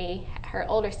pregnant with me, her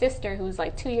older sister, who was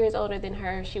like 2 years older than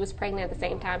her, she was pregnant at the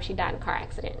same time. She died in a car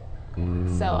accident.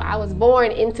 So I was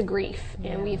born into grief,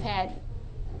 and we've had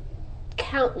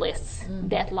countless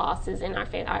death losses in our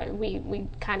family. We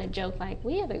kind of joke like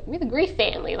we're the grief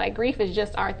family. Like grief is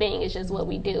just our thing. It's just what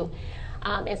we do.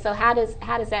 And so how do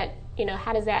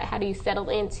you settle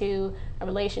into a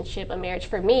relationship, a marriage?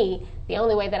 For me, the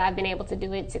only way that I've been able to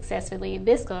do it successfully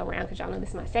this go around, because y'all know this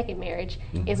is my second marriage,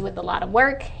 is with a lot of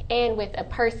work and with a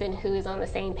person who is on the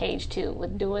same page too,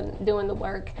 with doing the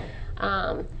work.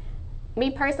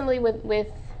 Me personally,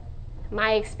 with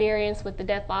my experience with the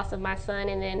death loss of my son,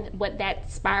 and then what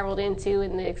that spiraled into,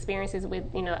 and the experiences with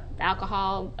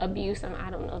alcohol abuse. I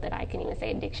don't know that I can even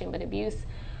say addiction, but abuse.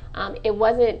 It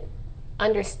wasn't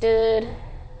understood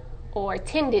or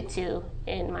tended to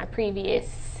in my previous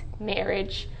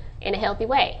marriage in a healthy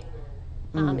way.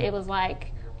 It was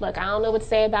like, look, I don't know what to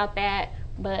say about that,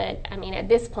 but I mean, at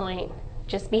this point,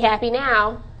 just be happy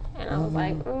now. And I was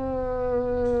like,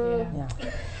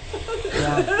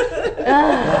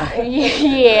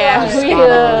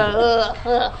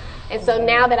 And so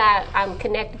now that I'm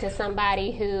connected to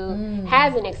somebody who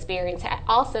has an experience,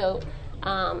 also,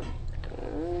 I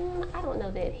don't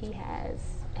know that he has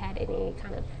had any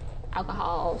kind of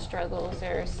alcohol struggles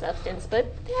or substance, but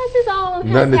has his own.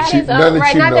 Not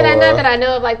that I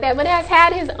know of like that, but has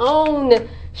had his own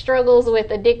struggles with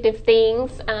addictive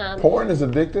things. Porn is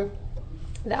addictive?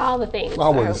 All the things. I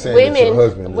wasn't saying that your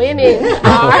husband. Women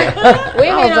are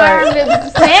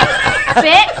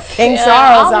sex. King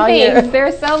Charles all the out things. here.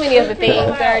 There's so many of the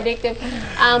things that are addictive.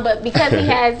 But because he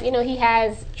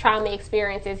has trauma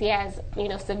experiences, he has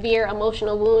severe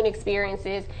emotional wound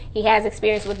experiences. He has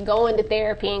experience with going to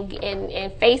therapy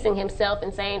and facing himself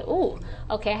and saying, "Ooh,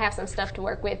 okay, I have some stuff to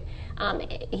work with."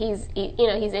 He's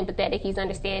empathetic, he's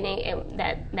understanding, and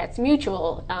that's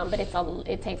mutual. But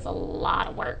it takes a lot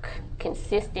of work,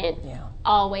 consistent,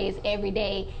 always, every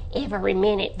day, every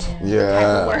minute. Type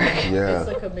of work. It's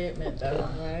a commitment, though,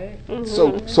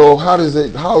 right? So how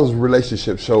does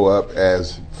relationship show up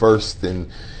as first in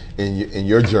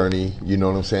your journey? You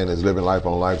know what I'm saying? As living life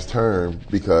on life's term,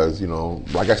 because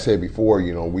like I said before,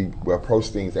 we approach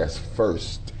things as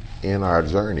first in our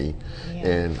journey.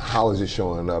 And how is it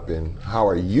showing up, and how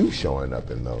are you showing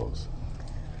up in those?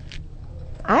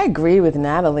 I agree with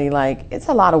Natalie. Like, it's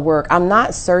a lot of work. I'm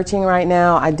not searching right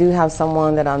now. I do have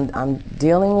someone that I'm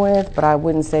dealing with, but I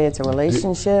wouldn't say it's a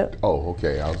relationship.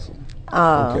 Okay.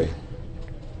 Okay.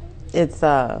 It's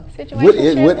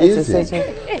what is it?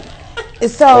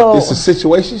 So it's a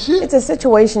situationship? It's a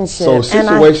situationship. So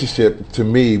situationship to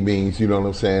me means, you know what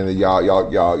I'm saying, that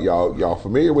y'all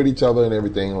familiar with each other and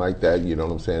everything like that, you know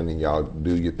what I'm saying, and y'all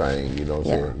do your thing, you know what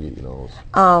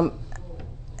I'm saying,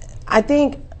 I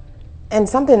think, and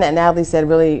something that Natalie said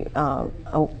really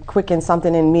quickened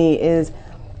something in me, is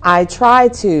I try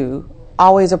to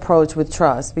always approach with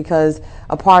trust, because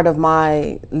a part of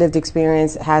my lived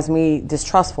experience has me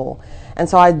distrustful. And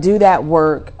so I do that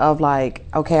work of like,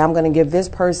 okay, I'm going to give this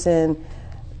person,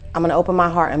 I'm going to open my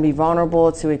heart and be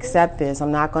vulnerable to accept this.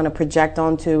 I'm not going to project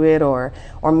onto it or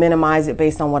minimize it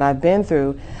based on what I've been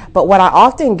through. But what I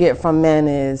often get from men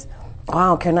is, oh, I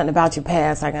don't care nothing about your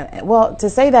past. Well, to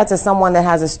say that to someone that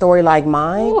has a story like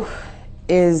mine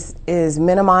is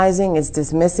minimizing, it's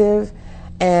dismissive,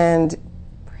 and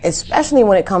especially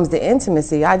when it comes to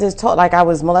intimacy. I just told, like, I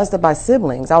was molested by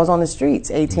siblings. I was on the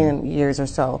streets 18 years or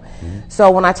so.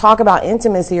 So when I talk about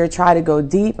intimacy or try to go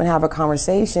deep and have a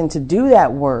conversation to do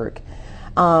that work,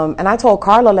 and I told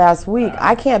Carla last week,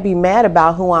 I can't be mad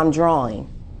about who I'm drawing,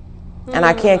 and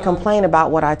I can't complain about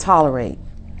what I tolerate.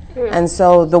 And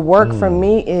so the work for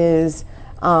me is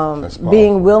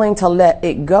being willing to let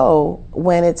it go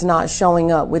when it's not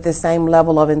showing up with the same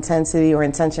level of intensity or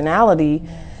intentionality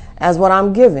as what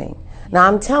I'm giving. Now,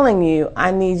 I'm telling you, I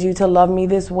need you to love me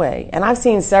this way. And I've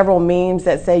seen several memes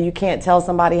that say you can't tell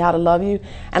somebody how to love you,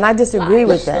 and I disagree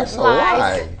with that. That's a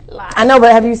lie. I know,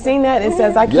 but have you seen that? It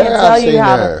says I can't tell you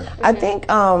how to. I think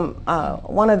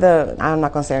one of the, I'm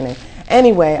not going to say her name.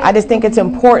 Anyway, I just think it's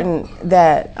important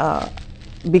that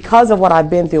because of what I've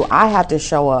been through, I have to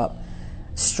show up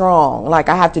strong. Like,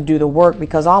 I have to do the work,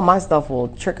 because all my stuff will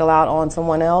trickle out on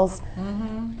someone else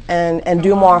and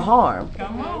do more harm.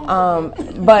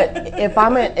 But if I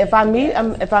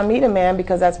meet a man,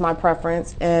 because that's my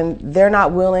preference, and they're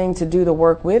not willing to do the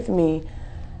work with me,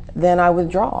 then I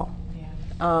withdraw.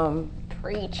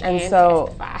 Preach and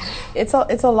so testify.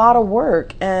 It's a lot of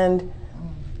work, and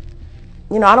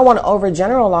I don't want to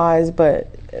overgeneralize, but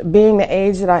being the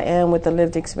age that I am, with the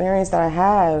lived experience that I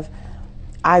have,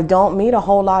 I don't meet a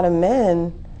whole lot of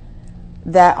men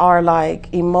that are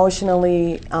like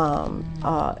emotionally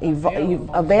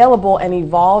available and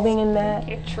evolving in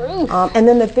that. True. And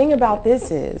then the thing about this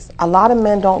is, a lot of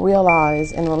men don't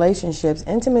realize in relationships,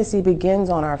 intimacy begins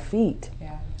on our feet.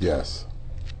 Yeah. Yes.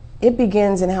 It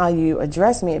begins in how you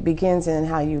address me. It begins in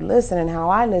how you listen and how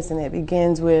I listen. It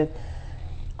begins with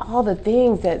all the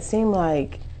things that seem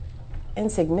like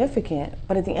insignificant,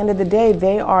 but at the end of the day,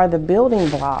 they are the building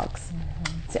blocks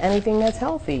to anything that's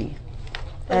healthy.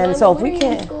 And so if we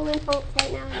can't... schooling folks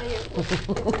right now?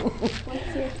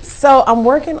 So I'm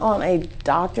working on a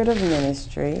doctorate of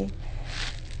ministry,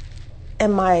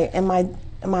 and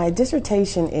my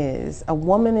dissertation is a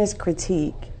womanist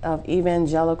critique of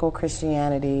evangelical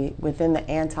Christianity within the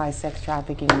anti-sex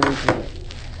trafficking movement.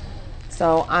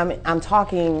 So I'm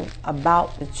talking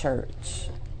about the church,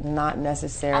 not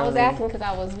necessarily. I was asking because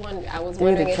I was wondering if it was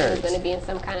going to be in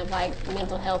some kind of like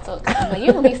mental health. So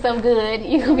you're gonna be so good.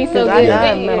 You're gonna be so good. I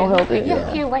have mental health. Yeah,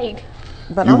 I can't wait.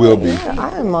 But you will be. Yeah,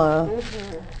 I'm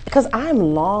because I'm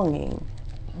longing.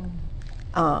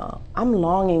 I'm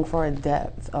longing for a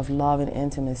depth of love and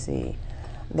intimacy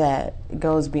that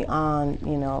goes beyond,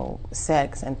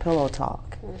 sex and pillow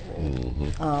talk.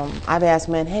 I've asked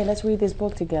men, hey, let's read this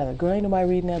book together. Girl, ain't nobody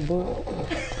reading that book.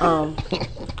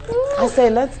 I say,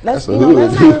 let's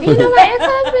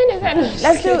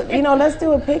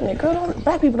do a picnic. Girl,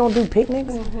 black people don't do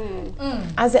picnics.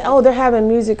 I said, oh, they're having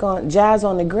music on Jazz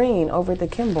on the Green over at the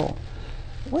Kimball.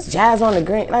 What's Jazz on the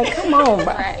Green? Like, come on,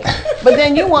 bro. But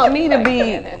then you want me to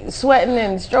be sweating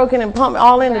and stroking and pumping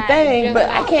all in the thing, but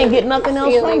I can't get nothing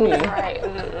else from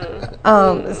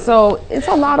you. So it's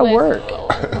a lot of work.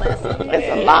 It's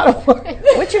a lot of work.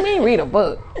 What you mean, read a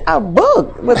book? A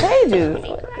book with pages.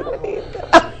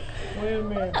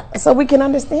 So we can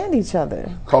understand each other.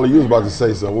 Carla, you was about to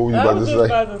say something. What were you about to say? I was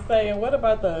just about to say, and what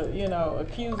about the,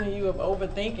 accusing you of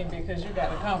overthinking because you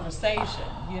got a conversation?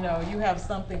 You have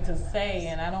something to say,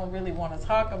 and I don't really want to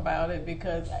talk about it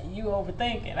because you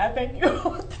overthinking. I think you're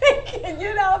overthinking.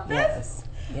 Yes.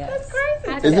 That's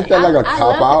crazy. Isn't that like a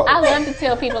cop-out? I love to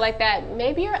tell people like that,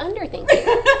 maybe you're underthinking.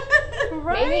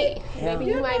 Right? Maybe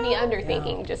you might be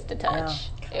underthinking just a touch.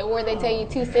 Or they tell you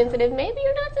too sensitive, maybe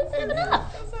you're not sensitive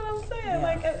enough. That's what I'm saying.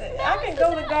 Like, I can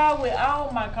go to God with all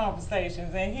my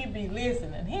conversations and He be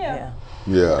listening. Yeah.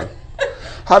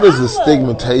 How does the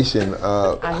stigmatization?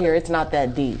 I hear it's not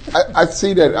that deep. I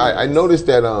see that. I noticed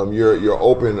that you're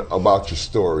open about your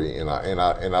story, and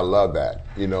I love that.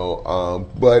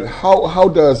 But how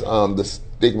does the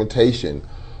stigmatization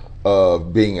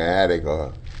of being an addict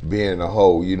or being a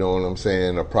hoe, you know what I'm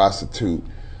saying, a prostitute,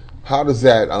 how does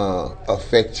that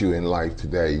affect you in life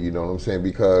today? You know what I'm saying?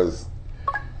 Because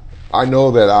I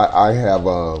know that I have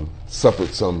suffered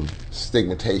some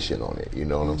stigmatization on it, you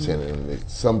know what I'm saying? In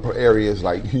some areas,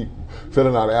 like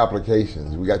filling out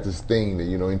applications, we got this thing that,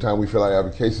 anytime we fill out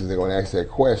applications, they're going to ask that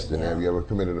question, have you ever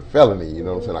committed a felony? You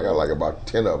know what I'm saying? I got like about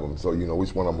 10 of them, so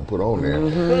which one I'm going to put on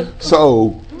there.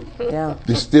 So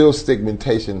there's still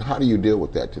stigmatization. How do you deal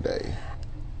with that today?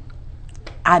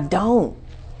 I don't.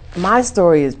 My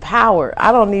story is power. I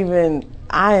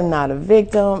am not a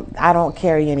victim. I don't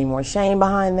carry any more shame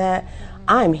behind that.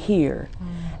 I'm here.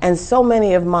 And so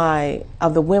many of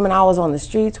the women I was on the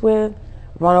streets with,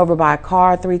 run over by a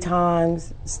car 3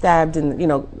 times, stabbed and,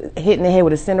 hit in the head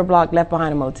with a cinder block, left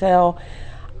behind a motel.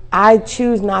 I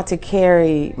choose not to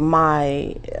carry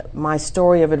my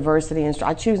story of adversity, and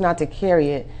I choose not to carry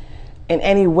it in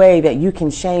any way that you can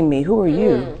shame me. Who are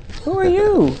you? Who are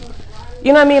you?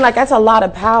 You know what I mean? Like, that's a lot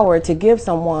of power to give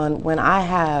someone when I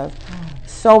have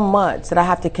so much that I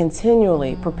have to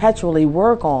continually, perpetually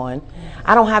work on.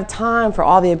 I don't have time for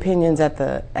all the opinions at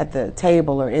the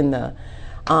table or in the...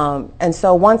 and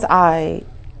so once I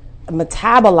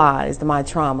metabolized my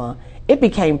trauma, it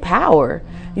became power.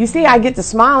 You see, I get to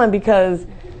smiling because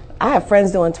I have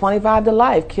friends doing 25 to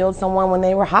life, killed someone when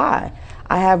they were high.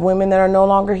 I have women that are no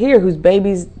longer here whose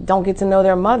babies don't get to know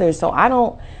their mothers. So I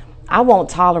won't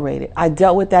tolerate it. I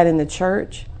dealt with that in the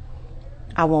church.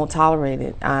 I won't tolerate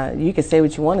it. You can say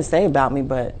what you want to say about me,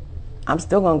 but I'm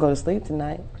still going to go to sleep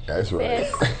tonight. That's right.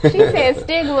 She said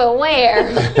stigma where?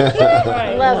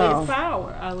 Right. Love It's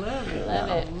power. I love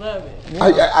it. Love it.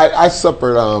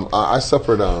 I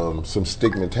suffered some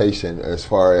stigmatization as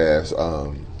far as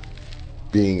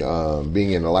being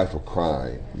in a life of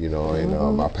crime, you know,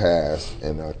 in my past,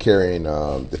 and carrying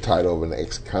the title of an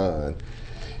ex-con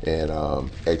and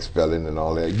ex-felon and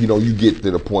all that. You know, you get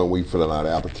to the point where you're filling out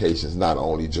applications not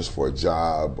only just for a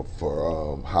job, but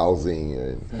for housing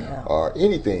and or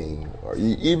anything, or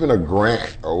even a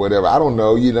grant or whatever. I don't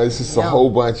know. You know, it's just a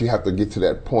whole bunch. You have to get to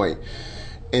that point.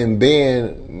 And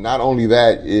then, not only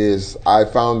that, is I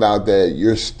found out that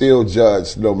you're still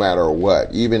judged no matter what.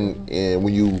 Even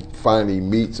when you finally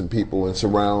meet some people and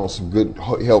surround some good,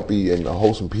 healthy, and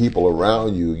wholesome people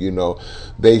around you, you know,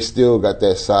 they still got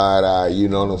that side eye, you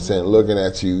know what I'm saying, looking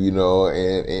at you, you know,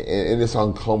 and it's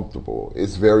uncomfortable.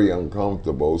 It's very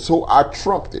uncomfortable. So I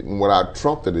trumped it, and what I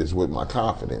trumped it is with my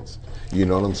confidence. You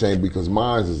know what I'm saying? Because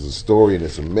mine is a story and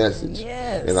it's a message.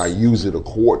 Yes. And I use it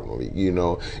accordingly, you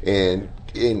know. And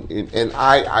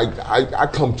I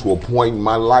come to a point in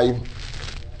my life,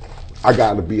 I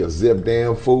got to be a zip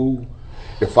damn fool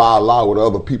if I allow what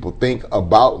other people think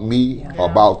about me,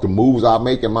 about the moves I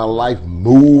make in my life.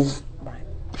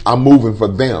 I'm moving for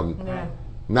them,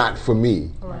 not for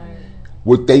me. Right.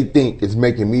 What they think is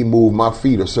making me move my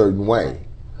feet a certain way.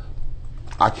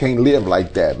 I can't live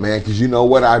like that, man, because you know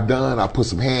what I've done? I put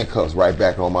some handcuffs right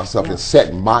back on myself and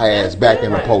set my ass back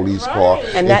in the police car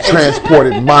and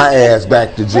transported my ass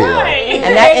back to jail.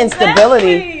 And that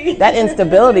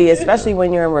instability, especially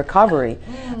when you're in recovery.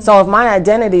 So if my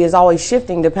identity is always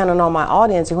shifting depending on my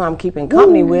audience and who I'm keeping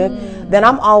company with, then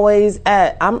I'm always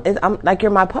I'm like, you're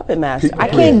my puppet master. I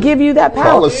can't give you that power.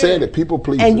 Paula said it, people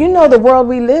please. And you know the world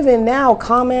we live in now,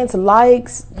 comments,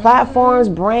 likes, platforms,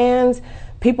 brands,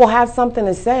 people have something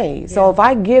to say. So if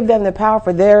I give them the power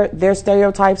for their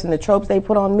stereotypes and the tropes they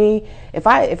put on me, if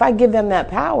I give them that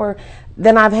power,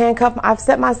 then I've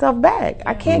set myself back.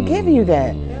 I can't give you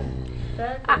that.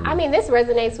 I mean, this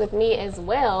resonates with me as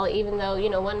well, even though, you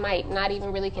know, one might not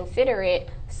even really consider it.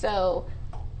 So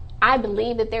I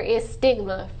believe that there is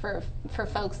stigma for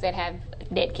folks that have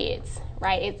dead kids,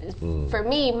 right? For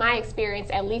me, my experience,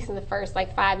 at least in the first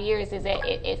 5 years, is that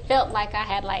it felt like I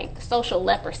had social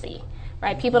leprosy.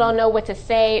 Right, people don't know what to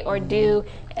say or do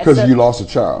because you lost a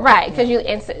child. Right, because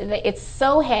it's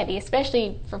so heavy,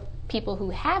 especially for people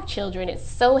who have children. It's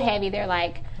so heavy. They're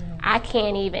like, I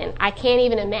can't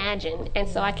even imagine, and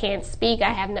so I can't speak.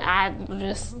 I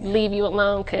just leave you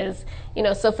alone because, you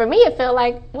know. So for me, it felt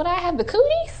like, would I have the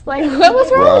cooties? Like, what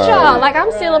was wrong with y'all? Like,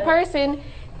 I'm still a person.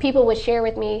 People would share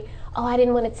with me, oh, I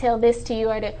didn't want to tell this to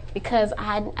you because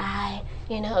I.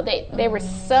 You know, they were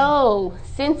so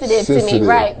sensitive to me,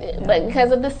 right? But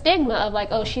because of the stigma of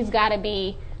oh, she's got to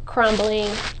be crumbling.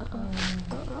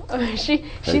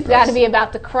 She's got to be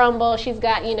about to crumble. She's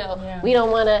got, you know, we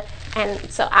don't want to. And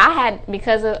so I had,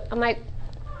 I'm like,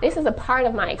 this is a part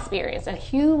of my experience, a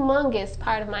humongous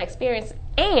part of my experience.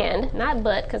 And, not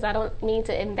but, because I don't mean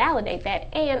to invalidate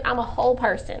that, and I'm a whole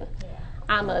person.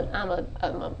 I'm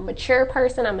a mature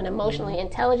person. I'm an emotionally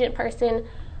intelligent person.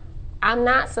 I'm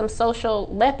not some social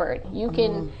leopard. You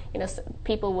can, you know,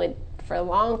 people would, for a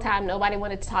long time, nobody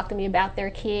wanted to talk to me about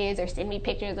their kids or send me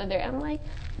pictures of their, I'm like,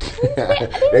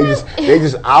 they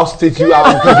just ousted you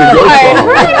out because of your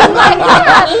trauma.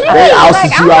 They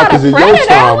ousted you out because of your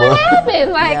trauma. What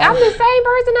happened? I'm the same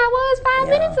person I was 5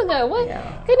 minutes ago. What?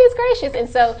 Goodness gracious. And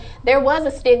so there was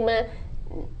a stigma,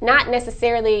 not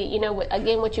necessarily, you know,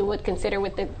 again, what you would consider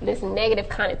with this negative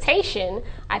connotation.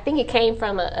 I think it came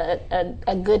from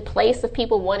a good place of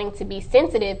people wanting to be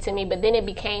sensitive to me, but then it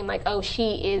became like, oh,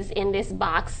 she is in this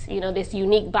box, you know, this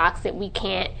unique box that we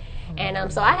can't.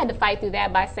 And so I had to fight through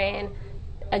that by saying,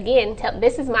 again,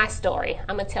 this is my story.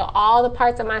 I'm going to tell all the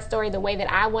parts of my story the way that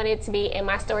I want it to be, and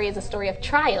my story is a story of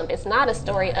triumph. It's not a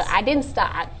story of, I didn't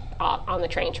stop on the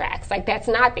train tracks. That's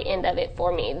not the end of it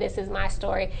for me. This is my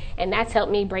story, and that's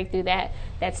helped me break through that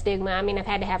stigma. I mean, I've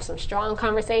had to have some strong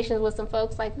conversations with some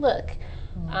folks look,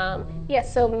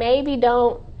 so maybe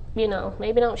don't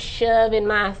shove in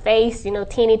my face, you know,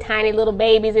 teeny tiny little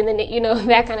babies and then, you know,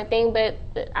 that kind of thing, but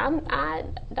I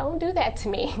don't do that to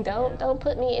me. Don't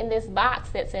put me in this box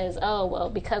that says, oh, well,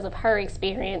 because of her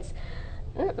experience.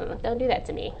 Don't do that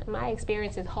to me. My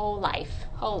experience is whole life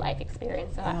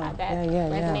experience. So that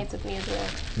resonates with me as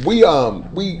well.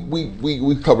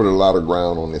 We covered a lot of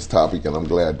ground on this topic, and I'm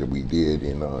glad that we did.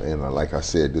 And like I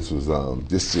said, this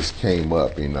just came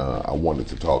up, and I wanted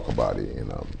to talk about it.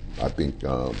 And I think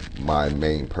my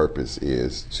main purpose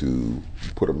is to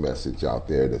put a message out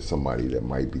there to somebody that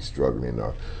might be struggling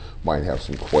or might have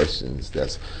some questions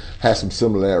that's has some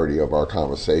similarity of our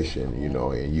conversation, you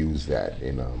know, and use that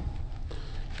and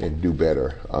do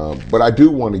better. But I do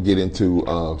want to get into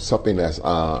something that's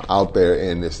out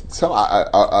there, and this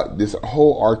this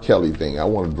whole R. Kelly thing. I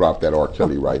want to drop that R.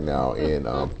 Kelly right now and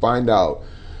find out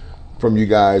from you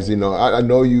guys. You know, I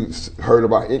know you heard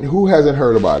about it. Who hasn't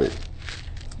heard about it?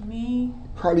 Me.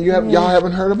 Carly, y'all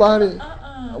haven't heard about it?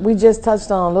 We just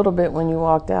touched on a little bit when you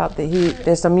walked out that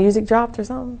there's some music dropped or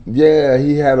something. Yeah,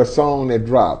 he had a song that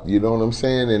dropped. You know what I'm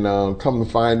saying? And come to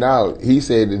find out, he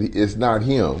said that it's not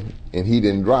him, and he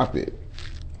didn't drop it.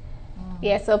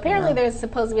 Yeah, so apparently there's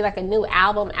supposed to be like a new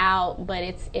album out, but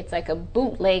it's like a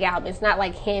bootleg album. It's not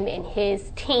like him and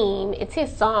his team. It's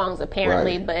his songs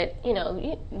apparently, Right. but you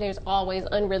know, there's always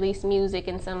unreleased music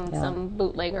and some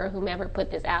bootlegger or whomever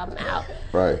put this album out.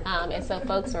 Right. And so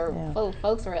folks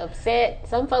were upset.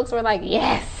 Some folks were like,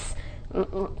 yes,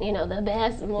 you know, the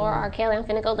best, more R. Kelly. I'm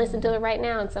finna go listen to it right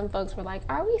now. And some folks were like,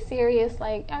 are we serious?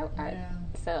 Like,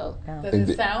 so Does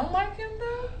it sound like him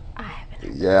though? I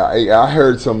haven't. Yeah, I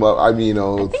heard some. I mean, you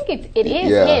know, I think it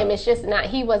is yeah. him. It's just not.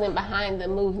 He wasn't behind the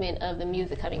movement of the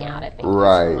music coming out. I think,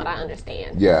 Right. from what I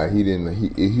understand. Yeah, he didn't.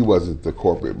 He wasn't the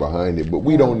corporate behind it, but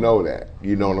we don't know that.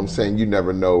 You know what I'm saying? You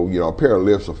never know. You know, a pair of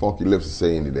lips, a funky lips, will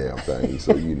say any damn thing.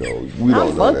 So you know, we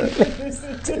don't know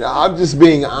that. You know, I'm just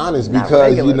being honest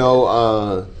because you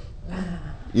know,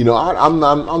 I'm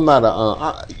not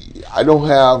I don't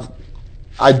have.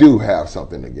 I do have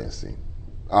something against him.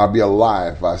 I'll be a lie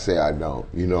if I say I don't.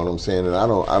 You know what I'm saying? And I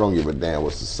don't give a damn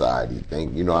what society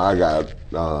think. You know, I got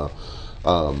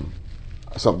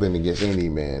something against any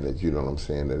man that, you know what I'm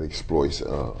saying, that exploits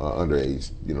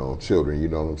underage, you know, children. You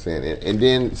know what I'm saying? And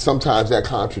then sometimes that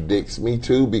contradicts me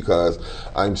too, because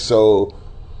I'm so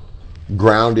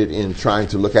grounded in trying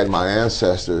to look at my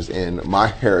ancestors and my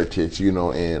heritage, you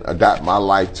know, and adapt my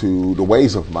life to the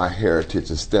ways of my heritage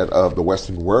instead of the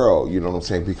Western world. You know what I'm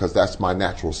saying? Because that's my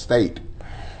natural state.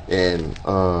 And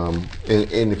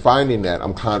in finding that,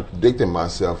 I'm contradicting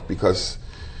myself because,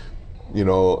 you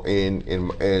know,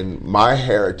 in my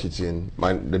heritage and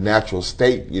the natural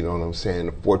state, you know what I'm saying,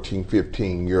 a 14,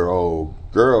 15-year-old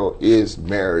girl is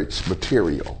marriage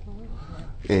material.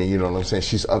 And you know what I'm saying,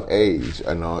 she's of age,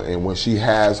 you know, and when she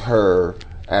has her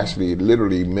actually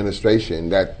literally menstruation,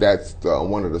 that's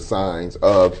one of the signs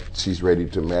of she's ready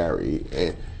to marry.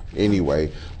 And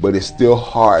anyway, but it's still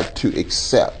hard to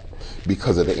accept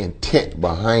because of the intent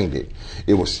behind it.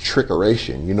 It was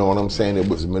trickeration, you know what I'm saying? It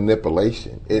was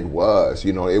manipulation. It was,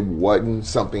 you know, it wasn't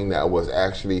something that was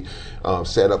actually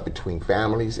set up between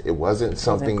families. It wasn't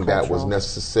something that was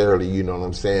necessarily, you know what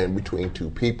I'm saying, between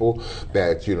two people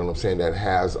that, you know what I'm saying, that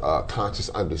has a conscious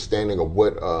understanding of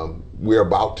what we're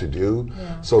about to do.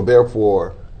 Yeah. So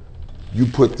therefore, you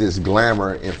put this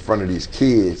glamour in front of these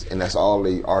kids, and that's all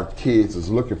our kids is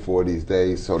looking for these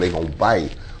days, so they gonna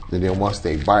bite. And then once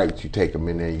they bite, you take them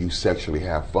in there and you sexually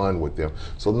have fun with them.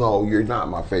 So no, you're not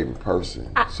my favorite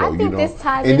person. I think you know, this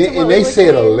ties and into they, and they say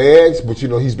it alleged, but you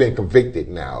know, he's been convicted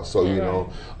now. So you know,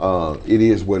 it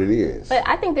is what it is. But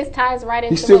I think this ties right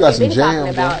into still what got we've been some talking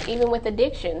jams, about, even with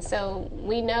addiction. So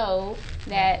we know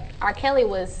that R. Kelly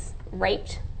was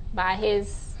raped by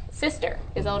his sister,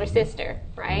 his older sister,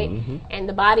 right? Mm-hmm. And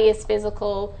the body is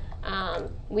physical.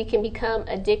 We can become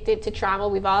addicted to trauma.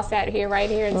 We've all sat here right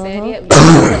here and said, yeah, we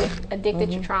become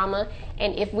addicted to trauma.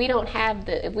 And if we don't have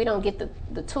if we don't get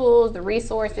the tools, the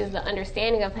resources, the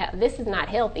understanding of how this is not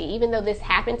healthy, even though this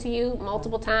happened to you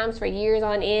multiple times for years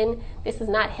on end, this is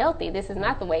not healthy. This is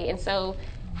not the way. And so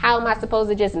how am I supposed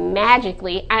to just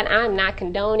magically, and I'm not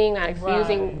condoning, not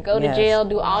excusing, go to jail,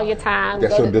 do all your time.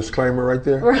 That's your disclaimer right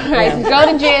there? Right. Yeah.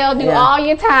 Go to jail, do all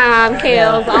your time,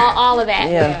 kills, all of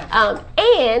that. Yeah.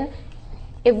 And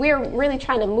if we're really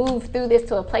trying to move through this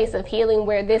to a place of healing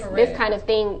where this kind of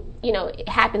thing, you know,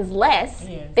 happens less,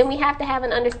 then we have to have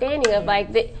an understanding of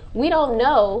like that we don't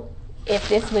know if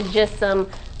this was just some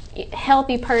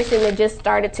healthy person that just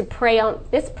started to prey on.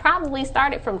 This probably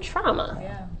started from trauma,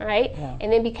 right? Yeah.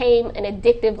 And then became an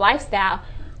addictive lifestyle.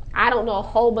 I don't know a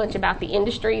whole bunch about the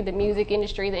industry, the music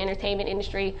industry, the entertainment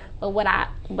industry, but what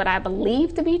I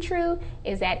believe to be true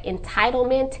is that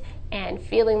entitlement and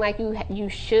feeling like you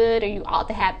should or you ought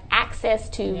to have access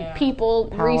to people,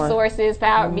 power, resources,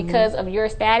 power because of your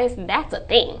status, that's a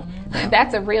thing.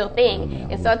 That's a real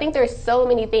thing. And so I think there's so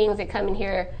many things that come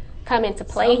into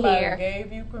play. Somebody here.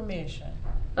 Gave you permission.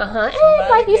 And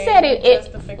like you said,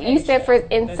 you said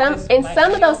in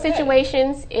some of those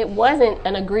situations it wasn't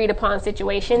an agreed upon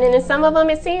situation, and in some of them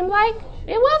it seemed like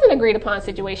it wasn't agreed upon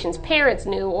situations. Parents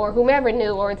knew, or whomever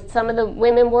knew, or some of the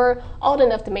women were old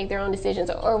enough to make their own decisions,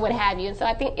 or what have you. And so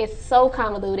I think it's so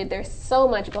convoluted. There's so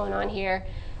much going on here.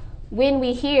 when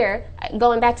we hear,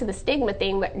 going back to the stigma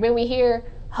thing, when we hear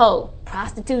hoe,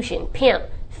 prostitution, pimp,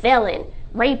 felon,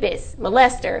 rapist,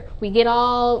 molester, we get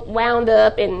all wound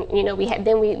up, and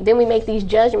then we make these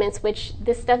judgments, which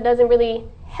this stuff doesn't really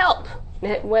help.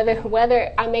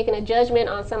 Whether I'm making a judgment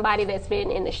on somebody that's been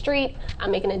in the street,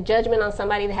 I'm making a judgment on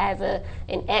somebody that has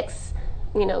an ex,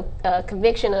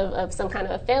 conviction of some kind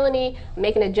of a felony, I'm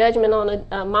making a judgment on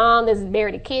a mom that's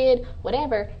married a kid,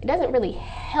 whatever. It doesn't really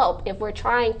help if we're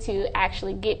trying to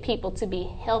actually get people to be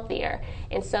healthier.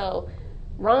 And so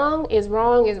wrong is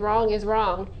wrong is wrong is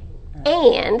wrong.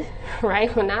 And,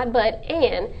 right, well, not but,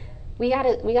 and we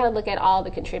gotta look at all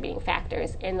the contributing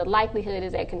factors, and the likelihood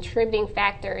is that contributing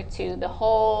factor to the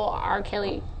whole R.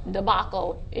 Kelly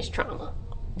debacle is trauma.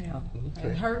 Yeah,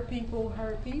 and hurt people,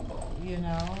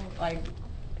 like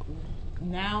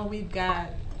now we've got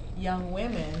young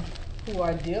women who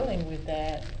are dealing with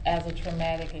that as a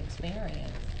traumatic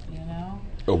experience,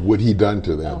 Of what he done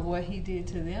to them. Of what he did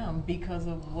to them because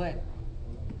of what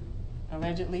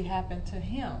allegedly happened to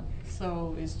him.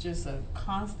 So it's just a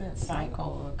constant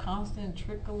cycle, a constant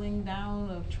trickling down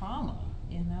of trauma,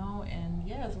 and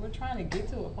yes, we're trying to get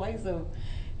to a place of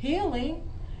healing.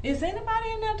 Is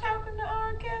anybody in there talking to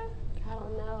R. Kelly? I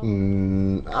don't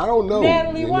know. I don't know.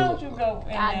 Natalie, why don't you go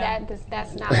in there?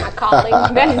 That's not my calling.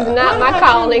 That is not my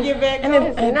calling.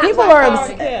 And people are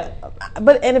upset.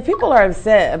 And if people are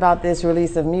upset about this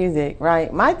release of music,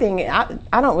 right? My thing,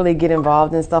 I don't really get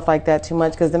involved in stuff like that too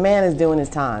much because the man is doing his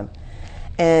time,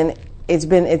 and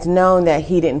it's known that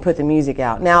he didn't put the music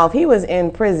out. Now, if he was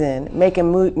in prison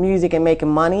making music and making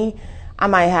money, I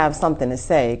might have something to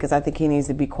say because I think he needs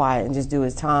to be quiet and just do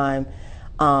his time.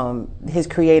 His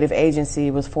creative agency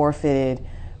was forfeited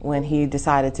when he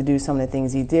decided to do some of the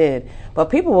things he did. But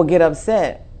people will get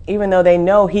upset even though they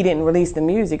know he didn't release the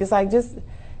music. It's like, just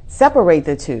separate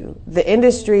the two. The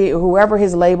industry, whoever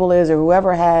his label is or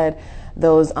whoever had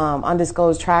those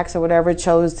undisclosed tracks or whatever,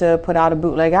 chose to put out a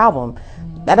bootleg album.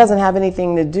 That doesn't have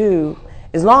anything to do,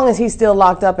 as long as he's still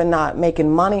locked up and not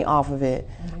making money off of it,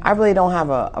 I really don't have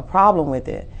a problem with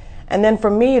it. And then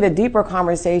for me, the deeper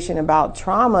conversation about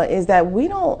trauma is that we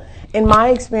don't, in my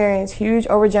experience, huge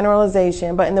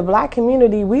overgeneralization, but in the black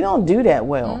community, we don't do that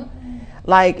well.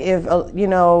 Like if,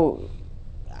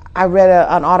 I read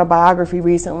an autobiography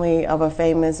recently of a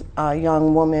famous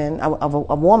young woman, of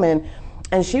a woman,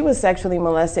 and she was sexually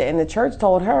molested, and the church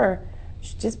told her,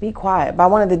 just be quiet, by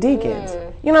one of the deacons.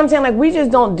 You know what I'm saying? Like, we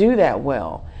just don't do that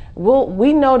well.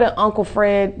 We know that Uncle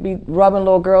Fred be rubbing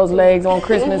little girls' legs on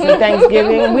Christmas and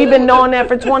Thanksgiving. We've been knowing that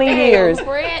for 20 years.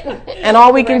 And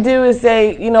all we can do is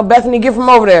say, Bethany, get from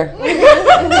over there.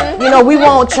 We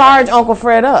won't charge Uncle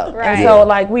Fred up. Right. And so,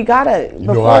 like, we gotta,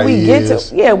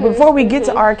 before we get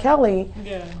to R. Kelly,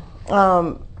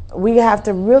 we have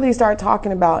to really start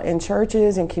talking about in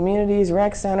churches and communities,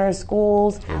 rec centers,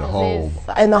 schools, in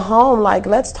the home. Like,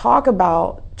 let's talk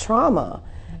about trauma.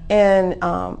 And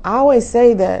I always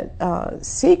say that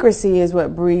secrecy is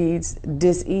what breeds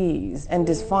dis-ease and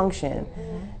dysfunction.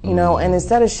 And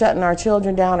instead of shutting our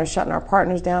children down or shutting our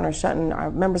partners down or shutting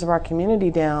our members of our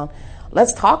community down,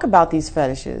 let's talk about these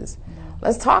fetishes.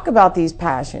 Let's talk about these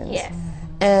passions. Yes.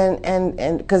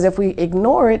 And because if we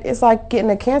ignore it, it's like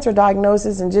getting a cancer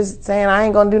diagnosis and just saying, I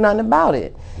ain't gonna do nothing about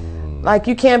it. Like,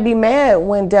 you can't be mad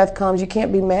when death comes. You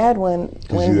can't be mad when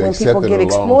people get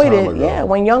exploited. Yeah,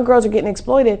 when young girls are getting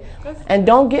exploited. And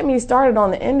don't get me started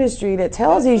on the industry that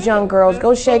tells these young girls,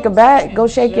 go shake a bag, go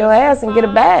shake your ass and get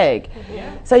a bag.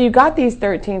 So you got these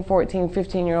 13, 14,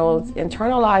 15-year-olds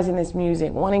internalizing this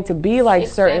music, wanting to be like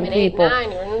certain people,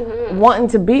 wanting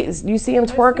to be, you see them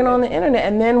twerking on the internet.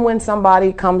 And then when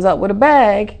somebody comes up with a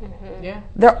bag,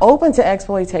 they're open to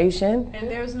exploitation. And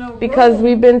there's no because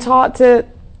we've been taught to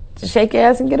shake your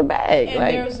ass and get a bag.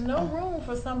 And there's no room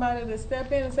for somebody to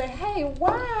step in and say, hey,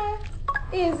 why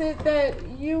is it that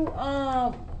you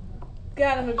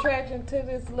got an attraction to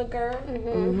this little girl?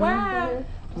 Why?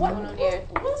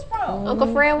 What's wrong?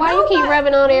 Uncle Fred, why you keep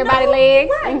rubbing on everybody's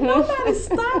legs? Right. Nobody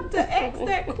stopped to ask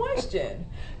that question.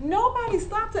 Nobody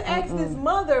stopped to ask this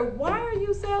mother, why are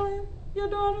you selling your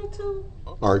daughter to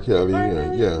R. Kelly?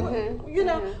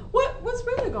 What's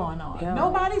really going on?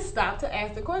 Nobody stopped to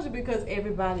ask the question because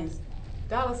everybody's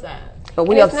dollar signs. But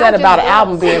we're upset about an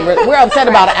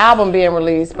album being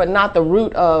released, but not the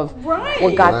root of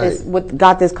what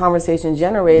got this conversation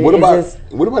generated. What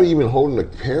about even holding the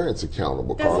parents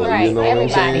accountable, Carla? Right. You know what I'm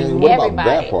saying? What about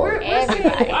that part?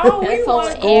 All we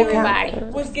want everybody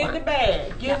was get the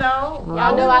bag. Y'all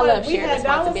know I love shared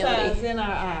responsibility. We had dollar signs in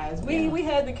our eyes. We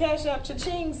had the cash up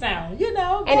cha-ching sound.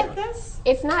 And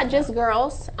it's not just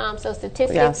girls. So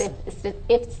statistics,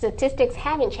 if statistics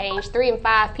haven't changed, 3 in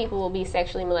 5 people will be sexually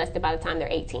sexually molested by the time they're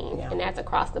 18, and that's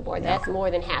across the board. That's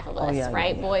more than half of us,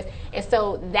 right, boys? And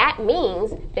so that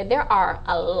means that there are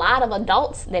a lot of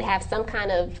adults that have some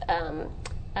kind of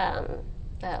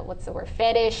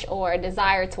fetish or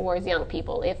desire towards young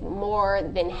people. If more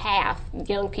than half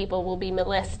young people will be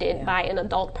molested by an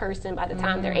adult person by the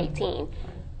time they're 18.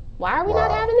 Why are we not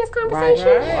having this conversation?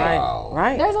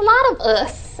 Right. There's a lot of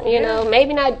us,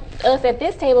 maybe not us at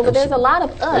this table, but there's a lot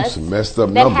of us messed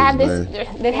up that numbers,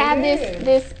 have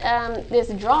this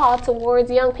draw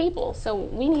towards young people. So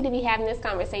we need to be having this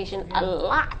conversation a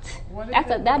lot.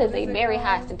 That is a very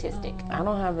high statistic. I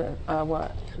don't have it.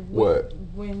 What?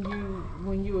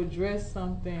 When you address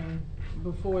something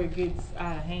before it gets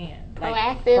out of hand.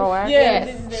 Proactive.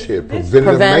 Yes.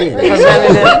 Preventative maintenance.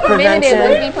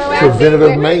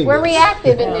 Preventative maintenance. We're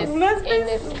reactive in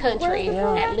this country,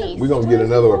 at least. We're going to get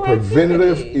another one.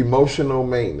 Preventative emotional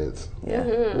maintenance.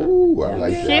 Yeah. Ooh, I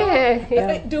like that.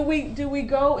 Yeah. Do we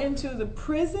go into the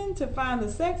prison to find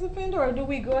the sex offender, or do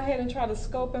we go ahead and try to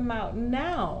scope him out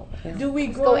now? Yeah. Do we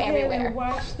go ahead and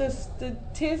watch the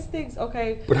statistics?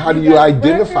 Okay. But how do you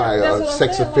identify a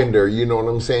sex offender? You know what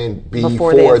I'm saying?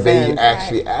 Before they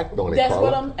actually act on it. That's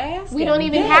what I'm asking. We don't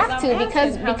even have to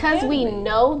because we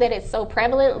know that it's so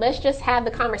prevalent. Let's just have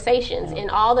the conversations in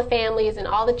all the families, in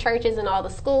all the churches, in all the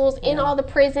schools, in all the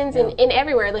prisons, and in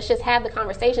everywhere. Let's just have the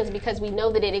conversations because we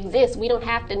know that it exists. We don't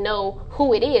have to know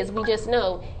who it is. We just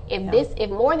know if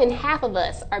more than half of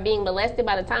us are being molested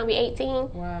by the time we're 18,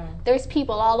 there's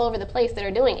people all over the place that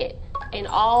are doing it.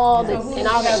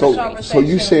 So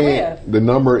you saying the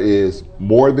number is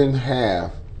more than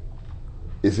half?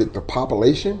 Is it the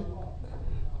population?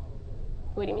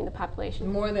 What do you mean the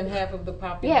population? More than half of the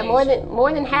population. Yeah,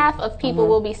 more than half of people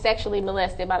will be sexually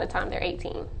molested by the time they're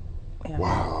 18. Yeah.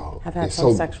 Wow. I've had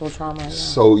some sexual trauma.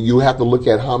 So you have to look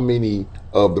at how many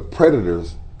of the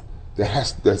predators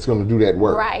that's going to do that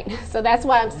work. Right. So that's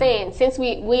why I'm saying, since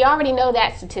we already know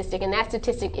that statistic, and that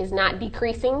statistic is not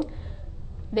decreasing,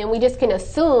 then we just can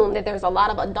assume that there's a lot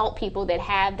of adult people that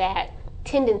have that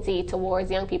tendency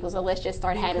towards young people. So let's just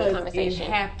start having a conversation.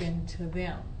 It happened to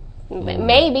them.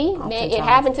 Maybe it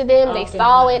happened to them. They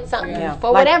saw it, something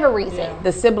for whatever reason. Yeah.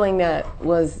 The sibling that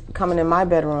was coming in my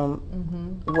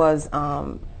bedroom was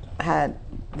had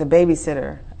the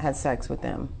babysitter had sex with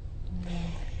them,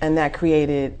 and that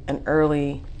created an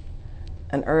early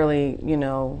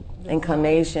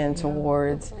inclination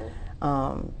towards.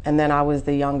 And then I was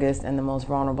the youngest and the most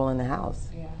vulnerable in the house.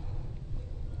 Yeah.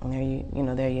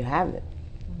 And there you have it.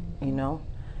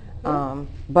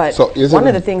 But one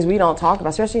of the things we don't talk about,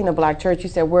 especially in the Black church, you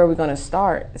said, where are we going to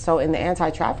start? So in the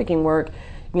anti-trafficking work,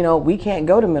 we can't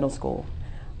go to middle school.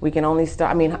 We can only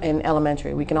start, in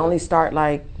elementary. We can only start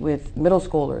with middle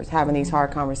schoolers having these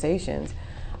hard conversations.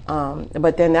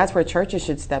 But then that's where churches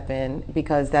should step in,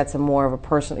 because that's a more of a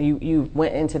personal, you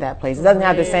went into that place. It doesn't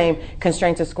have the same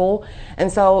constraints of school.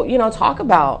 And so, talk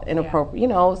about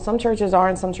inappropriate, some churches are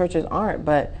and some churches aren't,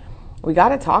 but we got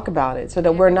to talk about it so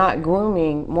that we're not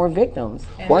grooming more victims.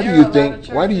 Why do you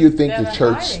think the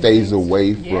church stays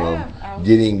away from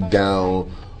getting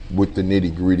down with the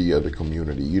nitty gritty of the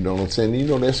community? You know what I'm saying?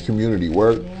 There's community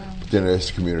work, but then there's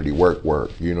community work.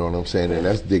 You know what I'm saying? And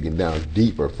that's digging down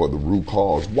deeper for the root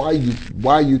cause. Why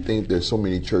you think there's so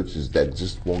many churches that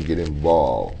just won't get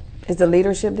involved? Is the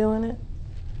leadership doing it?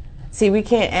 See, we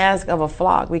can't ask of a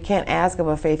flock, we can't ask of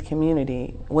a faith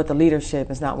community what the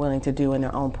leadership is not willing to do in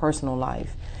their own personal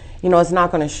life. It's not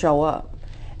going to show up.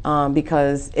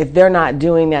 Because if they're not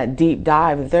doing that deep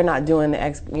dive, if they're not doing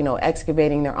the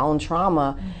excavating their own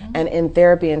trauma and in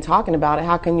therapy and talking about it,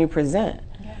 how can you present?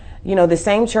 The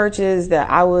same churches that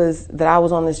I was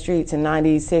on the streets in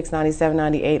 96, 97,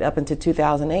 98 up into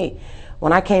 2008.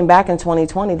 When I came back in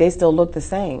 2020, they still look the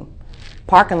same.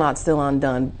 Parking lot still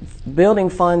undone. Building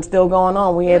funds still going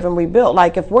on. We haven't rebuilt.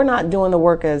 If we're not doing the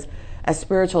work as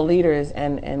spiritual leaders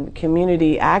and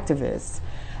community activists,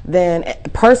 then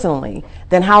personally,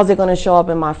 then how's it going to show up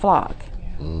in my flock?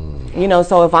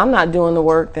 So if I'm not doing the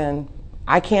work, then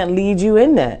I can't lead you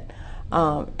in that.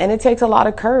 And it takes a lot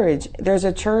of courage. There's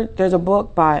a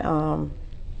book by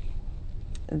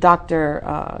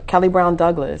Dr. Kelly Brown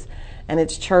Douglas, and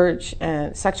it's church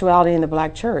and sexuality in the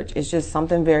Black church. It's just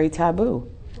something very taboo.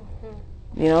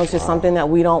 It's just something that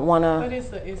we don't want to. But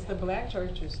it's the Black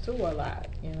churches too, a lot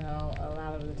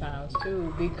of the times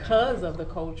too, because of the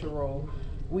cultural.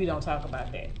 We don't talk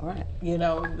about that. Right.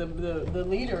 The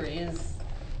leader is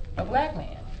a Black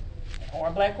man or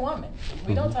a Black woman.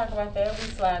 We don't talk about that. We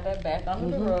slide that back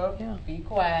under the rug. Yeah. Be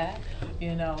quiet.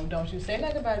 Don't you say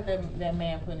nothing about that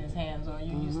man putting his hands on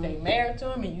you. You stay married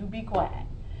to him and you be quiet.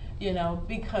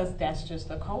 Because that's just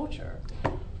the culture.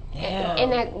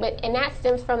 And that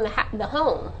stems from the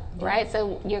home, right?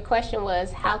 So your question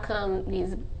was, how come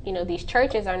these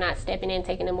churches are not stepping in,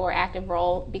 taking a more active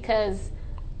role? Because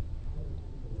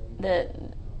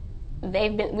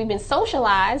we've been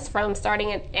socialized from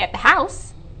starting at the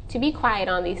house to be quiet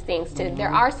on these things.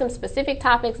 There are some specific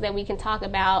topics that we can talk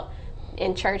about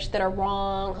in church that are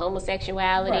wrong: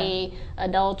 homosexuality,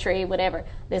 adultery, whatever.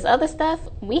 This other stuff,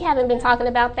 we haven't been talking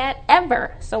about that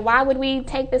ever. So why would we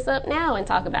take this up now and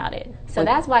talk about it? So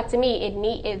that's why, to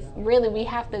me, it's really, we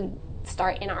have to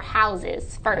start in our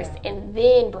houses first and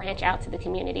then branch out to the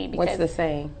community. Because what's the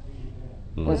saying?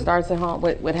 What starts at home,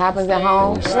 what happens at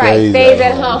home, stays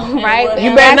at home, right?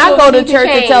 You better not go to church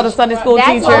and tell the Sunday school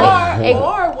teacher.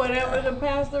 Or whatever the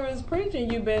pastor is preaching,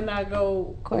 you better not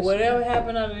go. Whatever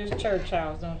happened under this church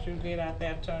house, don't you get out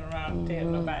there and turn around and tell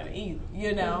nobody either.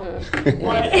 You know,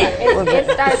 it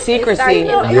starts secrecy.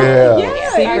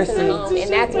 Secrecy,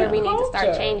 and that's where we need to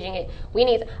start changing it.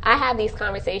 I have these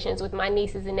conversations with my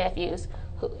nieces and nephews.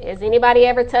 Has anybody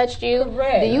ever touched you?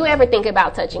 Do you ever think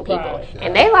about touching people?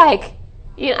 And they like.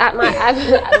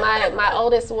 My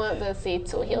oldest one, let's see,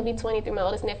 he'll be 23. My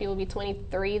oldest nephew will be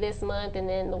 23 this month, and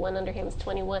then the one under him is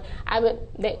 21. As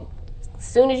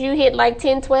soon as you hit like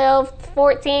 10, 12,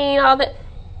 14, all that,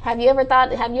 have you ever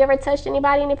touched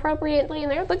anybody inappropriately?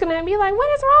 And they're looking at me like, what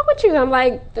is wrong with you? I'm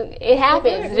like, it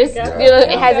happens.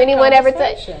 Has anyone ever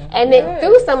touched? And then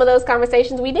through some of those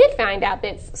conversations, we did find out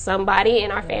that somebody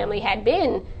in our family had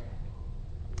been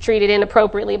treated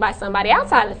inappropriately by somebody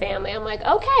outside of the family. I'm like,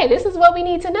 okay, this is what we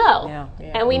need to know.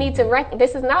 And we need to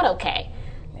this is not okay.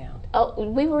 Oh,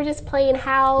 we were just playing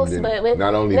house, but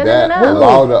not only that,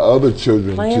 allow the other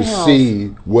children to see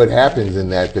what happens in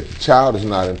that the child is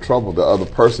not in trouble. The other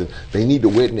person, they need to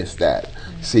witness that.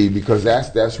 See, because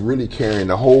that's really carrying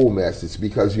the whole message.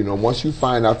 Because, once you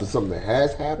find out that something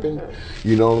has happened,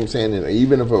 you know what I'm saying, and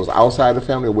even if it was outside the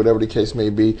family or whatever the case may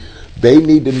be, they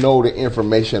need to know the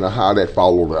information of how that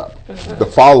followed up, the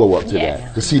follow-up to that.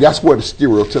 Because, see, that's where the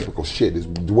stereotypical shit is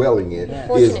dwelling in,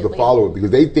 is the follow-up.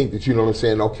 Because they think that,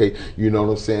 okay,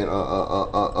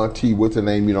 auntie, what's her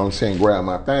name, grab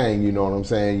my thing, I'm going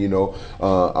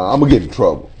to get in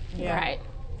trouble. Right.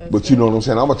 But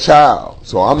I'm a child,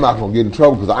 so I'm not going to get in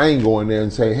trouble because I ain't going there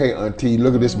and say, hey, auntie,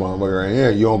 look at this motherfucker right here.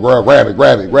 You don't grab it.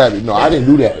 No, I didn't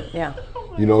do that. Yeah.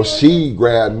 She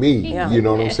grabbed me. You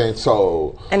know what I'm saying?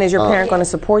 So. And is your parent going to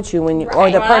support you when you, or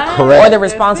Correct. or the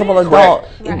responsible adult?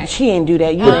 Right. She ain't do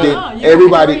that. But then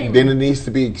everybody, then it needs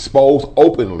to be exposed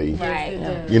openly. Right.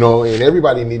 And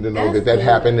everybody need to know that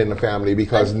happened in the family,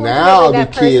 because now the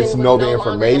kids know the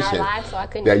information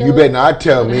that you better not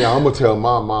tell me. I'm gonna tell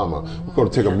my mama. We're gonna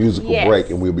take a musical break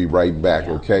and we'll be right back.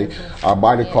 Okay? I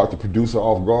might have caught the producer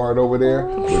off guard over there.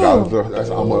 I'm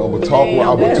gonna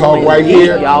talk right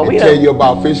here and tell you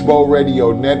about Fishbowl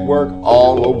Radio Network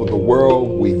all over the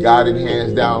world. We got it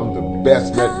hands down, the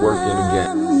best network in the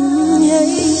game.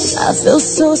 I feel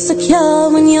so secure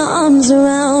when your arms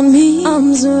around me,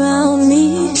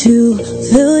 to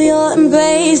feel your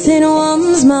embrace, it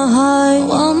warms my heart,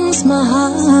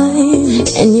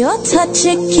 and your touch,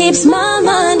 it keeps my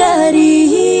mind at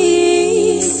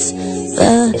ease.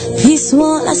 The peace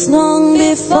won't last long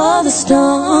before the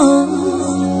storm,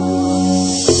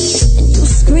 and you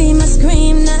scream, I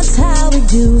scream, that's how we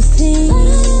do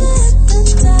things,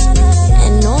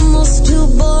 and almost too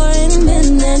boring,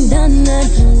 been there, done that.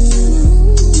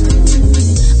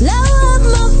 Blow up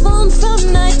my phone from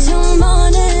night till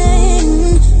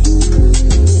morning.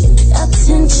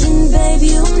 Attention, babe,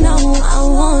 you know I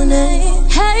want it.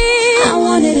 Hey, I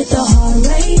want it at the hard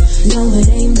way. No, it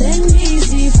ain't been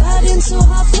easy. Fighting so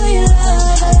hard for your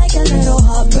love, I like a little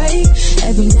heartbreak.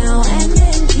 Every now and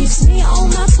then keeps me on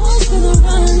my toes for the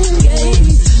run game.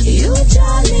 You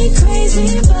drive me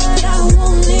crazy, but I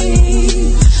won't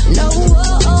leave. No,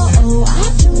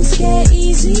 I don't scare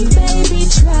easy, baby,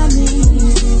 try me.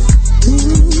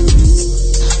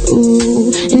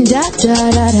 Ooh, and da da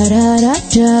da da da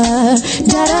da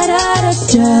da da da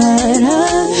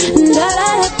da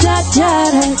da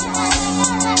da.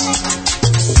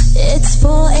 It's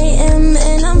 4 a.m.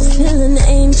 and I'm feeling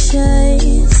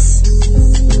anxious.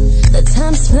 The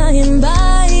time's flying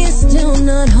by, you're still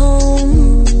not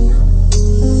home,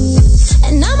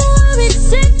 and I'm worried,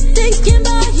 sick, thinking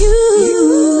about you.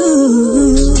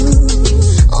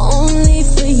 Only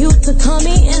for you to call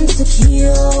me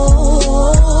insecure.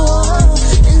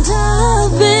 And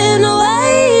I've been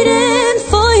waiting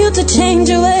for you to change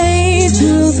your ways,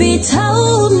 to be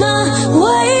told my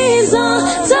ways are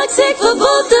toxic for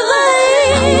both of us.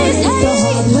 It's the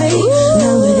hard way.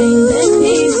 No, it ain't been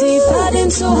easy. Fighting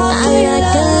so hard. I like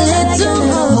a little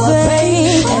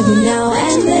heartbreak. Every now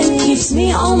and then keeps me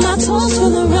me on my toes for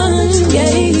the run, yeah.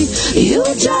 You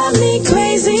drive me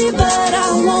crazy, but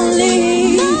I won't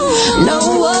leave. No,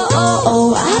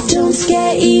 I don't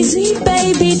scare easy,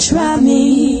 baby, try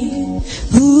me.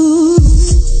 Ooh,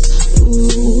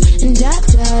 ooh, da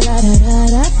da da da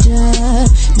da da da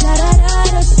da da da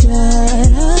da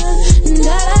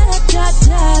da da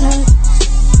da.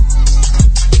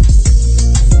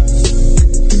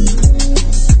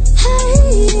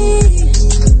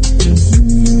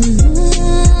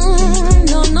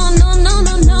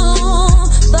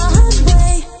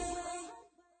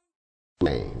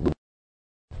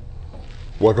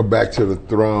 Welcome back to the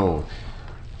throne.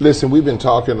 Listen, we've been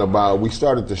talking about, we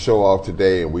started the show off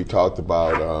today and we talked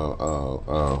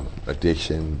about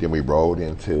addiction, then we rolled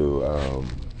into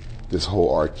this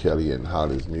whole R. Kelly and how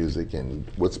his music and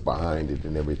what's behind it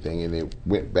and everything, and it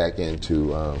went back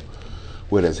into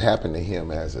what has happened to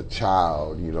him as a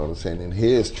child, you know what I'm saying, and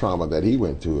his trauma that he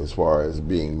went through as far as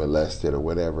being molested or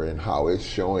whatever, and how it's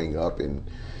showing up and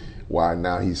why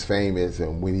now he's famous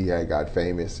and when he had got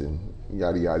famous and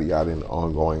yada, yada, yada, and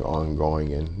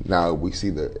ongoing, and now we see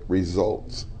the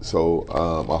results. So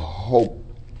I hope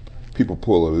people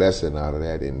pull a lesson out of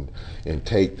that and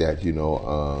take that, you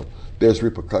know, there's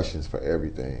repercussions for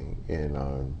everything,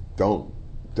 and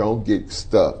don't get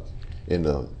stuck in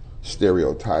the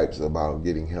stereotypes about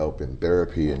getting help and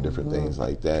therapy and different things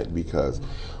like that, because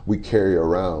we carry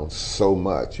around so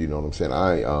much, you know what I'm saying.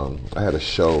 I had a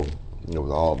show, it was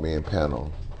an all-man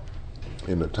panel,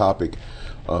 and the topic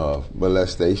of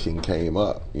molestation came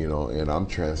up, you know, and I'm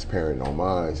transparent on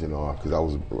mine, you know, because I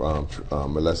was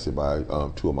molested by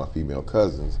two of my female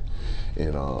cousins,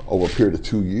 and over a period of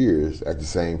 2 years at the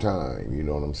same time, you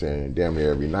know what I'm saying, damn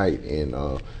near every night, and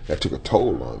that took a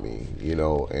toll on me, you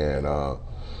know, and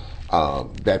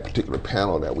that particular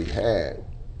panel that we had,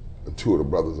 two of the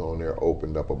brothers on there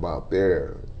opened up about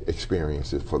their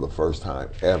experiences for the first time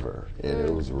ever, and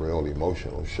it was a real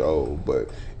emotional show, but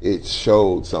it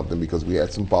showed something because we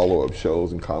had some follow-up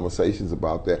shows and conversations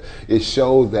about that. It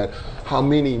shows that how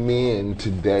many men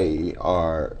today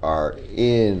are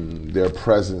in their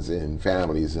presence in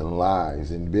families and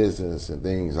lives and business and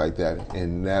things like that,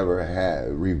 and never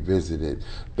had revisited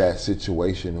that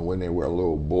situation when they were a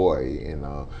little boy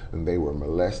and they were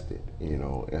molested, you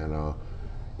know, and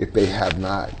if they have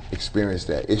not experienced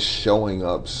that, it's showing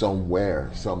up somewhere,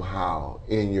 somehow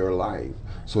in your life.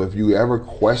 So if you ever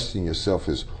question yourself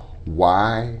as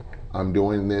why I'm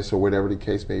doing this or whatever the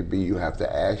case may be, you have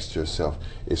to ask yourself,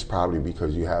 it's probably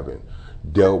because you haven't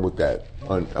dealt with that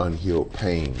unhealed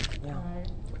pain. Yeah.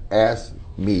 Ask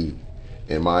me,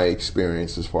 in my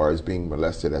experience as far as being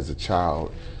molested as a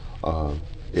child,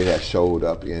 it has showed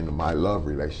up in my love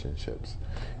relationships.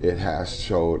 It has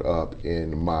showed up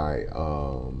in my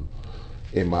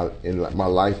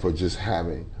life of just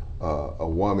having a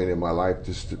woman in my life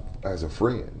just as a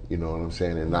friend, you know what I'm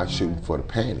saying, and not shooting for the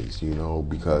panties, you know,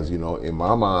 because, you know, in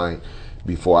my mind,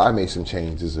 before I made some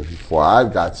changes or before I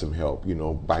got some help, you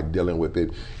know, by dealing with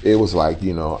it, it was like,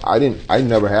 you know, I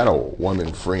never had a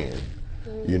woman friend.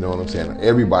 You know what I'm saying?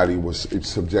 Everybody was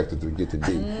subjected to get to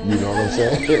D. You know what I'm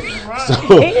saying?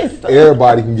 So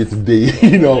everybody can get to D,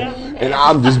 you know. And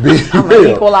I'm just being real.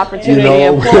 An equal opportunity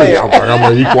employer.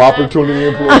 I'm an equal opportunity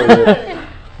employer.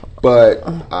 But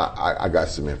I got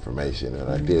some information and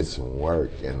I did some work,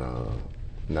 and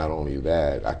not only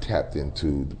that, I tapped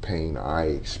into the pain I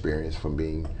experienced from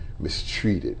being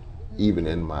mistreated, even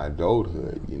in my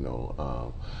adulthood, you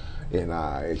know. And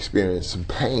I experienced some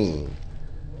pain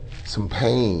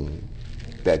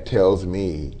that tells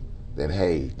me that,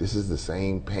 hey, this is the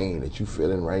same pain that you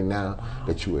feeling right now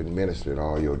that you administered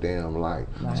all your damn life.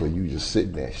 Right. So you just sit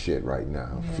in that shit right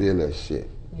now, feel that shit,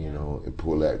 you know, and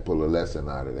pull a lesson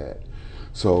out of that.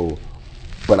 So,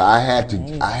 but I had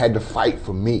to fight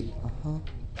for me.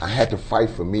 I had to fight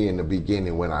for me in the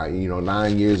beginning when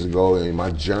 9 years ago in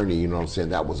my journey, you know what I'm saying,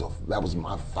 that was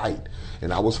my fight.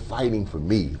 And I was fighting for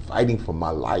me, fighting for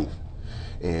my life.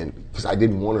 And because I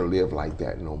didn't want to live like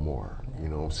that no more, you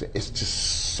know what I'm saying? It's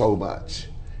just so much.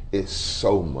 It's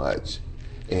so much.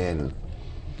 And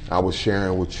I was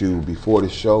sharing with you before the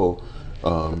show,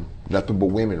 nothing but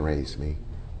women raised me.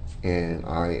 And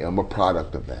I am a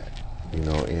product of that, you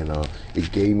know, and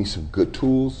it gave me some good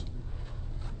tools,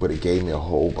 but it gave me a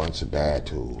whole bunch of bad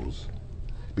tools,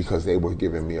 because they were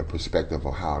giving me a perspective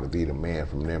of how to be the man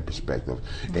from their perspective,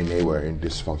 and they were in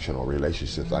dysfunctional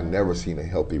relationships. I never seen a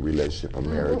healthy relationship or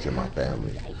marriage in my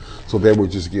family. So they were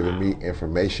just giving me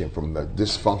information from the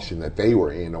dysfunction that they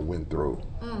were in or went through.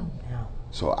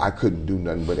 So I couldn't do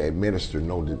nothing but administer.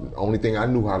 No, the only thing I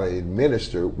knew how to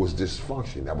administer was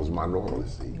dysfunction. That was my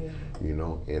normalcy, you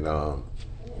know. And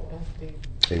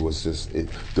It was just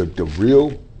the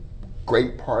real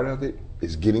great part of it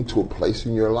is getting to a place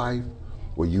in your life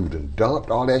where you've done dumped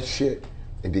all that shit,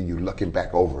 and then you're looking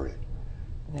back over it,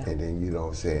 and then you know what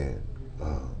I'm saying,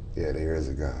 yeah, there is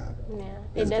a God. Yeah,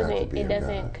 it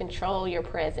doesn't control your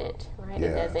present, right?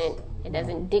 Yes. It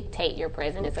doesn't dictate your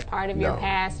present. It's a part of your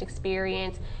past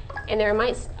experience, and there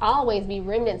might always be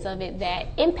remnants of it that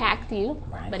impact you,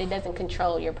 but it doesn't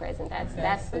control your present.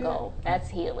 That's the goal. That's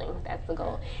healing. That's the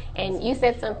goal. And you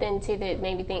said something too that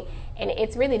made me think, and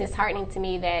it's really disheartening to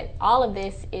me that all of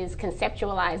this is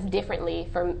conceptualized differently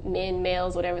for men,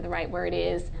 males, whatever the right word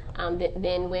is,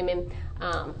 than women.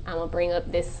 I'm gonna bring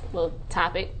up this little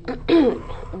topic.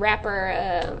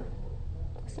 Rapper,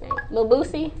 what's his name? Lil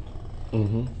Boosie.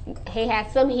 Mm-hmm. He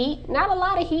had some heat, not a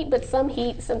lot of heat, but some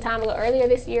heat some time ago, earlier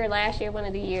this year, last year, one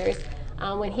of the years,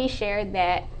 when he shared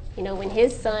that, you know, when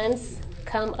his sons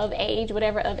come of age,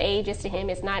 whatever of age is to him,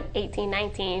 it's not 18,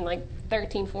 19, like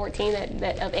 13, 14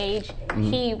 that of age,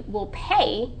 he will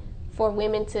pay for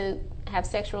women to have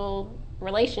sexual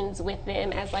relations with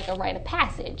them as like a rite of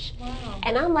passage. Wow.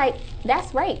 And I'm like,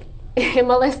 that's rape and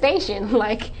molestation,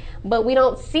 like, but we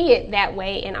don't see it that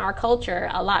way in our culture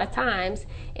a lot of times.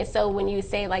 And so when you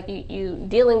say like you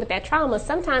dealing with that trauma,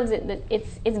 sometimes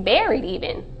it's buried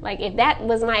even. Like if that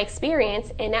was my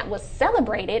experience and that was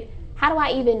celebrated, how do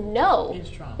I even know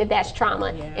that that's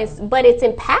trauma? Yeah. But it's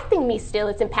impacting me still.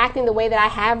 It's impacting the way that I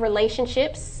have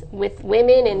relationships with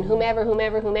women and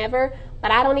whomever. But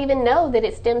I don't even know that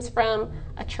it stems from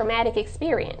a traumatic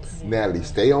experience. Natalie,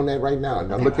 stay on that right now.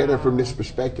 Now look at it from this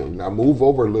perspective. Now move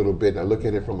over a little bit and look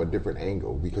at it from a different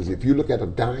angle. Because if you look at a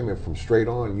diamond from straight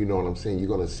on, you know what I'm saying, you're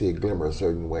going to see it glimmer a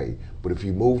certain way. But if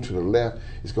you move to the left,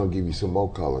 it's going to give you some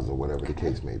more colors or whatever the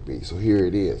case may be. So here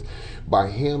it is. By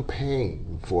him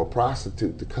paying for a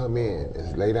prostitute to come in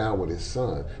and lay down with his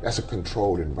son, that's a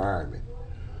controlled environment.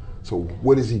 So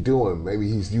what is he doing? Maybe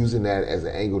he's using that as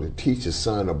an angle to teach his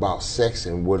son about sex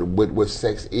and what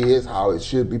sex is, how it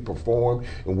should be performed,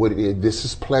 and what it is. This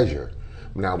is pleasure.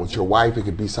 Now, with your wife, it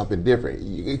could be something different.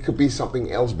 It could be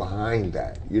something else behind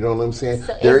that. You know what I'm saying?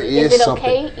 So is it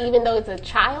okay, even though it's a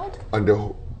child?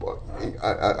 Under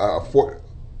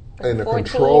in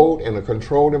a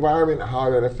controlled environment, how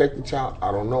that affect the child,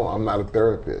 I don't know. I'm not a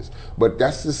therapist, but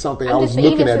that's just something I was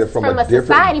looking at it from a different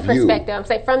society view. Perspective. I'm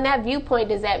saying from that viewpoint,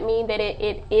 does that mean that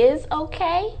it is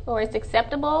okay or it's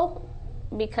acceptable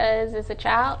because it's a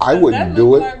child? I wouldn't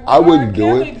do it. I wouldn't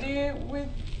do it. Did with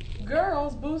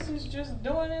girls, Boosie's just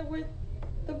doing it with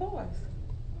the boys.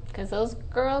 Because those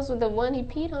girls with the one he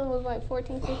peed on was like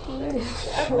 14, 15 years.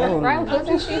 Right?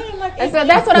 Wasn't she? So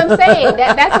that's what I'm saying.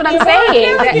 That's what I'm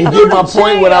saying. You get my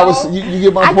point what I was you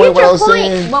get my point what I was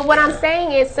saying. But what I'm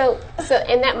saying is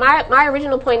and that my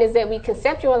original point is that we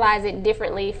conceptualize it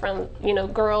differently from, you know,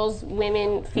 girls,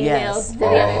 women, females to the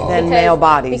others. Than male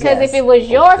bodies. Because if it was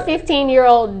your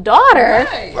 15-year-old daughter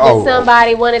that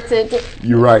somebody wanted to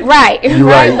You're right. Right. You're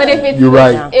right. But if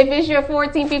it's your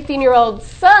 14, 15-year-old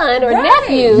son or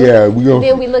nephew,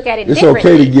 then we look at it differently. It's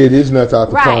okay to get his nuts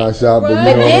out the pawn shop, but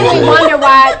then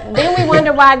we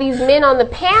wonder why these men on the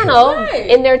panel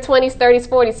in their 20s, 30s,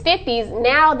 40s, 50s,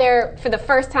 now they're for the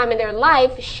first time in their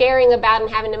life sharing about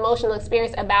and having an emotional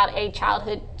experience about a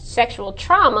childhood sexual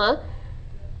trauma.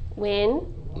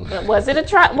 When was it a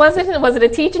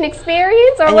teaching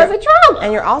experience or was it trauma?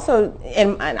 And you're also,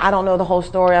 and I don't know the whole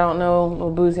story. I don't know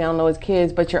Lil Boosie. I don't know his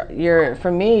kids, but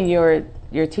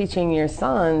you're teaching your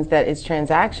sons that it's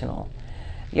transactional.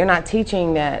 You're not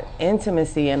teaching that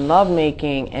intimacy and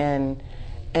lovemaking and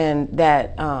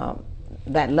that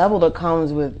level that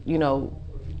comes with, you know,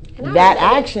 that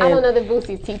action. I don't know that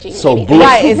Boosie's teaching. So anything.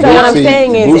 Boosie, so what I'm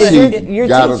saying is you're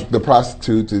got the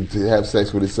prostitute to have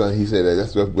sex with his son. He said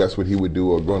that's what he would do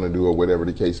or going to do or whatever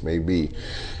the case may be.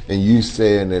 And you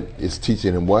saying that it's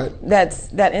teaching him what?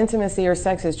 That intimacy or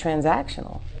sex is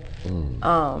transactional.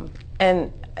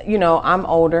 And you know, I'm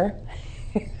older.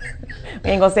 I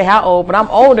ain't gonna say how old, but I'm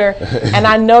older, and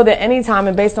I know that anytime,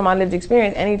 and based on my lived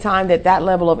experience, anytime that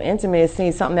level of intimacy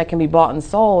is something that can be bought and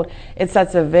sold, it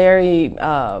sets a very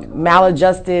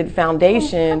maladjusted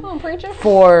foundation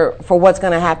for what's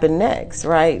going to happen next,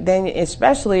 right? Then,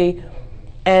 especially,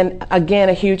 and again,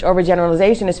 a huge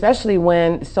overgeneralization, especially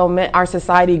when our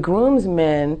society grooms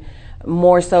men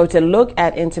more so to look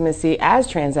at intimacy as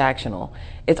transactional.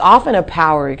 It's often a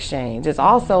power exchange. It's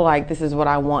also like, this is what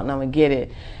I want and I'm gonna get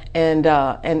it. And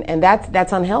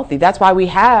that's unhealthy. That's why we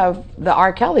have the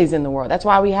R. Kellys in the world. That's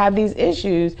why we have these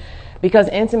issues, because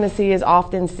intimacy is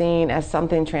often seen as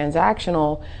something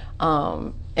transactional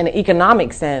in an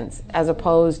economic sense, as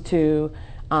opposed to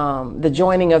the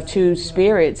joining of two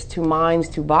spirits, two minds,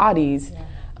 two bodies,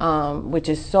 which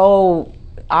is so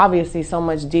obviously so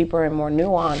much deeper and more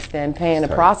nuanced than paying a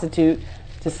prostitute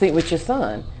to sleep with your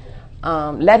son.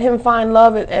 Let him find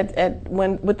love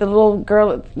with the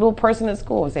little person at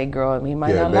school. Say girl, he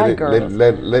might not like girls.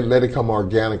 Let it come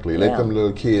organically. Let them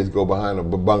little kids go behind a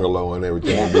bungalow and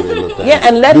everything and do their little thing. Yeah,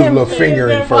 and let him do a little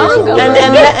fingering first.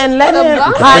 And let him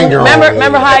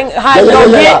remember hide and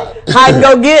go get. Hide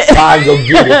and go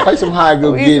get it. Play some hide and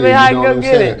go get it. You know hide what I'm and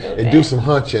go get saying? And do some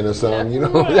hunching or something. You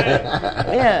know.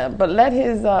 Yeah, but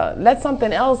let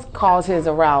something else cause his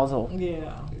arousal.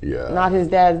 Yeah. Not his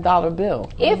dad's dollar bill.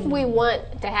 If we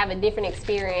want to have a different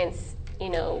experience,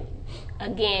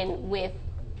 again, with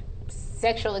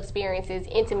sexual experiences,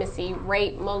 intimacy,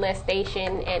 rape,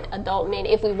 molestation, and adult men,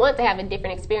 if we want to have a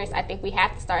different experience, I think we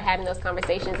have to start having those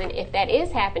conversations. And if that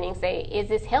is happening, say, is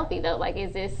this healthy though? Like,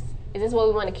 is this what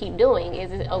we want to keep doing?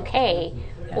 Is it okay?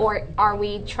 Or are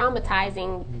we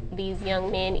traumatizing these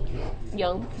young men,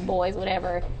 young boys,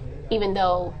 whatever, even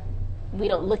though we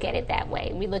don't look at it that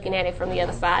way? We're looking at it from the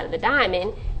other side of the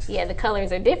diamond. Yeah, the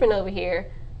colors are different over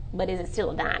here, but is it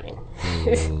still a diamond?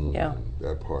 Yeah.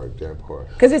 That part.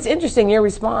 Because it's interesting, your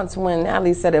response when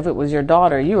Natalie said if it was your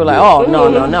daughter, you were like, oh,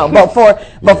 no.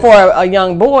 But for a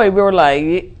young boy, we were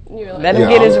like, let him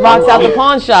get his rocks out the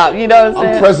pawn shop. You know what I'm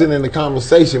saying? I'm present in the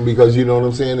conversation because, you know what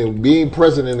I'm saying? And being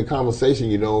present in the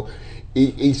conversation,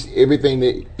 everything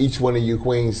that each one of you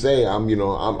queens say, I'm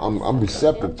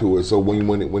receptive to it. So when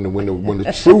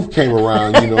the truth came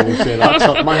around, you know what I'm saying, I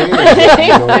tucked my hand.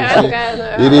 You know what I'm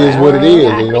saying? It is what it is.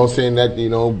 And, you know what I'm saying? That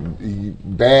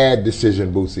bad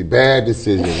decision, Boosie, bad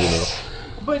decision.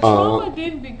 But trauma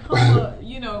didn't become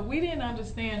we didn't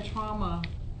understand trauma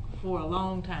for a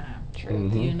long time. True.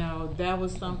 Mm-hmm. That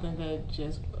was something that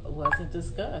just wasn't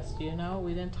discussed. We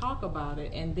didn't talk about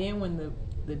it. And then when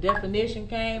the definition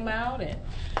came out and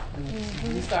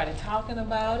we started talking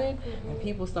about it and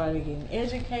people started getting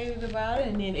educated about it,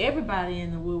 and then everybody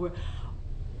in the world were,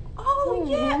 my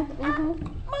uncle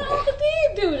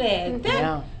did do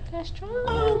that. That's true.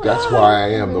 Oh, that's why I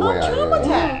am the way I am.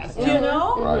 Traumatized,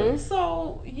 Right.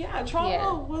 So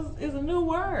trauma is a new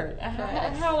word.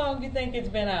 How long do you think it's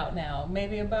been out now?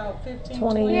 Maybe about 15,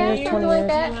 20 years, something like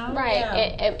that. Right.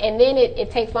 Yeah. And then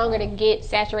it takes longer to get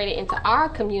saturated into our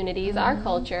communities, our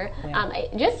culture.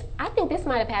 Yeah. I think this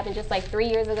might have happened just like 3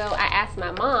 years ago. I asked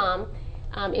my mom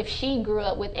if she grew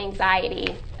up with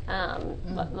anxiety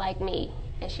like me,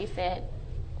 and she said,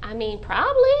 I mean,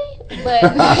 probably, but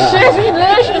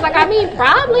she was like, I mean,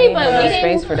 probably, but we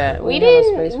didn't. Space for that. We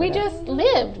didn't. We just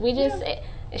lived. We just.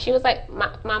 She was like,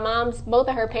 my mom's. Both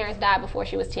of her parents died before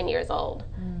she was 10 years old.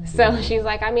 So she's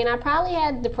like, I mean, I probably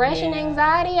had depression,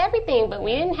 anxiety, everything, but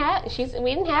we didn't have.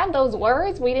 We didn't have those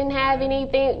words. We didn't have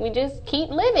anything. We just keep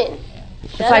living.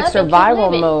 It's like survival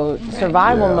mode.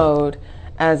 Survival mode.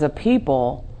 As a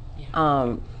people,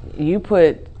 you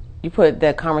put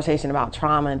that conversation about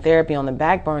trauma and therapy on the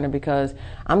back burner because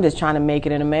I'm just trying to make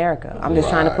it in America. I'm just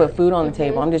trying to put food on the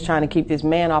table. I'm just trying to keep this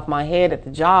man off my head at the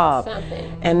job.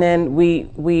 And then we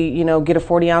get a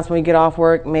 40 ounce when we get off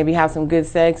work, maybe have some good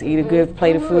sex, eat a good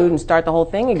plate of food, and start the whole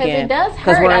thing again. Because it does hurt.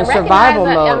 Because we're in survival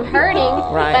mode. I'm hurting,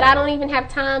 but I don't even have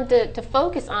time to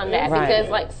focus on that because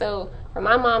for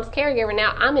my mom's caregiver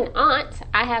now, I'm an aunt.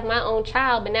 I have my own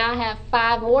child, but now I have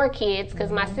 5 more kids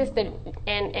because my sister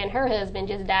and her husband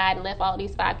just died and left all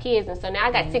these 5 kids, and so now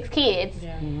I got 6 kids.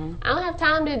 I don't have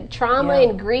time to trauma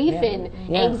and grief and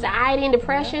anxiety and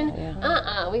depression.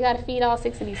 We got to feed all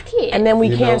 6 of these kids. And then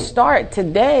we can't start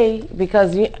today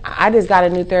because I just got a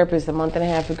new therapist a month and a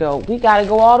half ago. We got to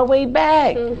go all the way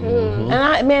back.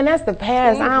 And that's the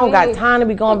past. I don't got time to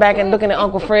be going back and looking at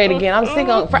Uncle Fred again. I'm sick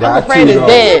of Uncle Fred is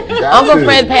dead. Uncle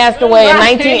Fred passed away in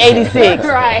 1986.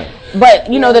 Right. But,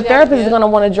 the therapist is going to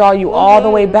want to draw you all the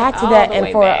way back to that.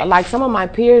 And for, like, some of my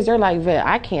peers, they're like, Vet,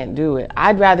 I can't do it.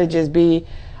 I'd rather just be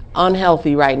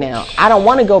unhealthy right now. I don't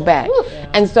want to go back.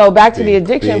 And so back to the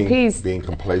addiction piece. Being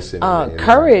complacent.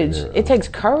 Courage. It takes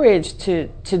courage to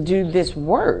do this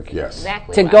work. Yes.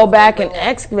 Exactly. To go back and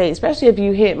excavate, especially if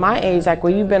you hit my age, like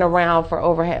where you've been around for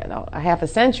over half a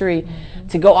century,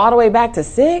 to go all the way back to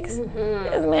 6.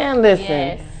 Man, listen.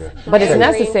 Yes. But it's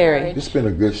necessary. It's been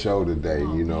a good show today.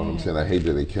 You know what I'm saying? I hate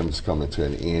that it's coming to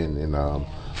an end. And I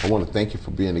want to thank you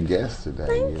for being a guest today.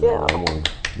 Thank you.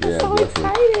 I'm so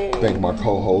excited. Thank my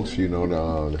co-hosts,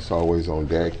 that's always on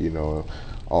deck,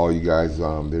 all you guys,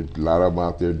 there's a lot of them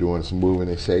out there doing some moving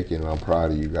and shaking, and I'm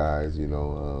proud of you guys,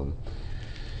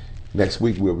 Next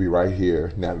week we'll be right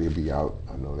here. Natalie will be out.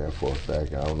 I know that for a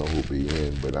fact. I don't know who'll be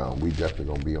in, but we definitely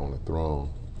going to be on the throne.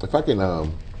 If I can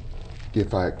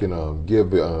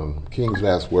give King's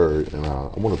last word, and I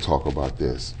want to talk about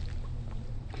this.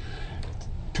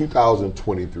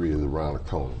 2023 is around the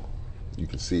corner. You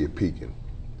can see it peaking.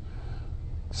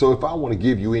 So if I want to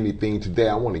give you anything today,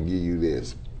 I want to give you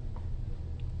this.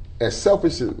 As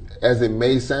selfish as it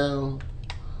may sound,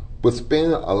 but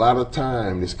spend a lot of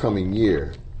time this coming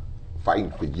year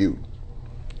fighting for you.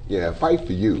 Yeah, fight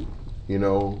for you, you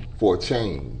know, for a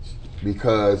change.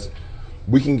 Because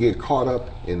we can get caught up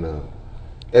in the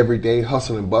everyday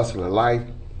hustle and bustle of life,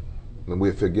 and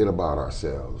we'll forget about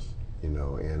ourselves, you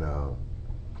know, and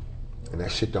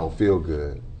that shit don't feel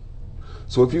good.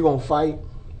 So if you're gonna fight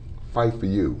for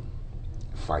you.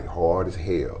 Fight hard as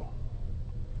hell.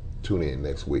 Tune in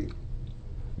next week.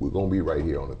 We're gonna be right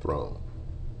here on the throne.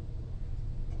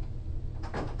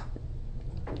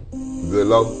 Good,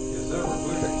 Lo? Yes, sir.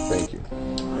 Okay, thank you.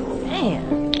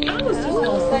 Man, I was just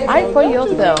gonna say, Fight for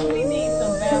yourself. We need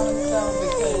some balance though,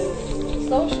 because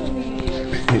social media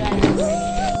is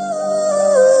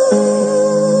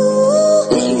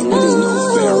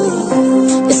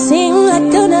It seems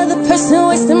like another person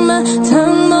wasting my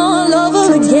time all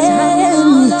over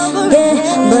again.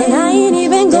 Yeah, but I ain't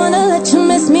even gonna let you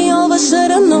mess me over.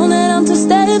 Should've known that I'm 2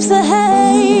 steps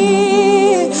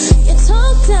ahead. You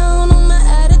talk down on my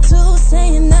attitude,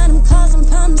 saying that I'm causing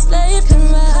problems left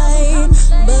and right.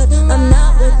 But I'm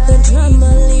not with the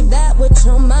drama, leave that with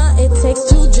your mind. It takes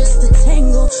two just to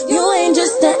tangle. You ain't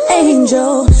just an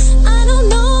angel. I don't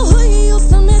know who you used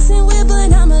to messing with,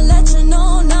 but I'ma let you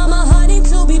know now my heart ain't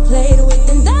to be played with.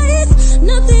 And that is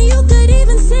nothing you could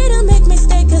even say to make me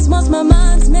stay, cause once my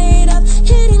mind's made up,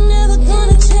 it ain't never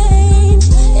gonna change.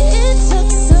 It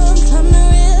took some time to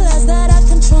realize that I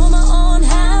control my own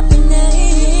happiness,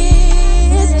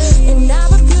 and I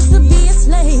refuse to be a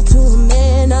slave to a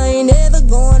man. I ain't ever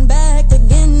going back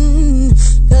again,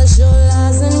 cause your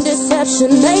lies and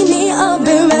deception made me a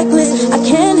bit reckless. I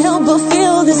can't help but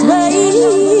feel this way,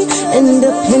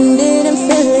 independent and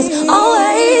fearless,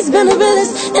 always been a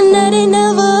realist, and that ain't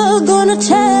never gonna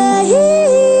change.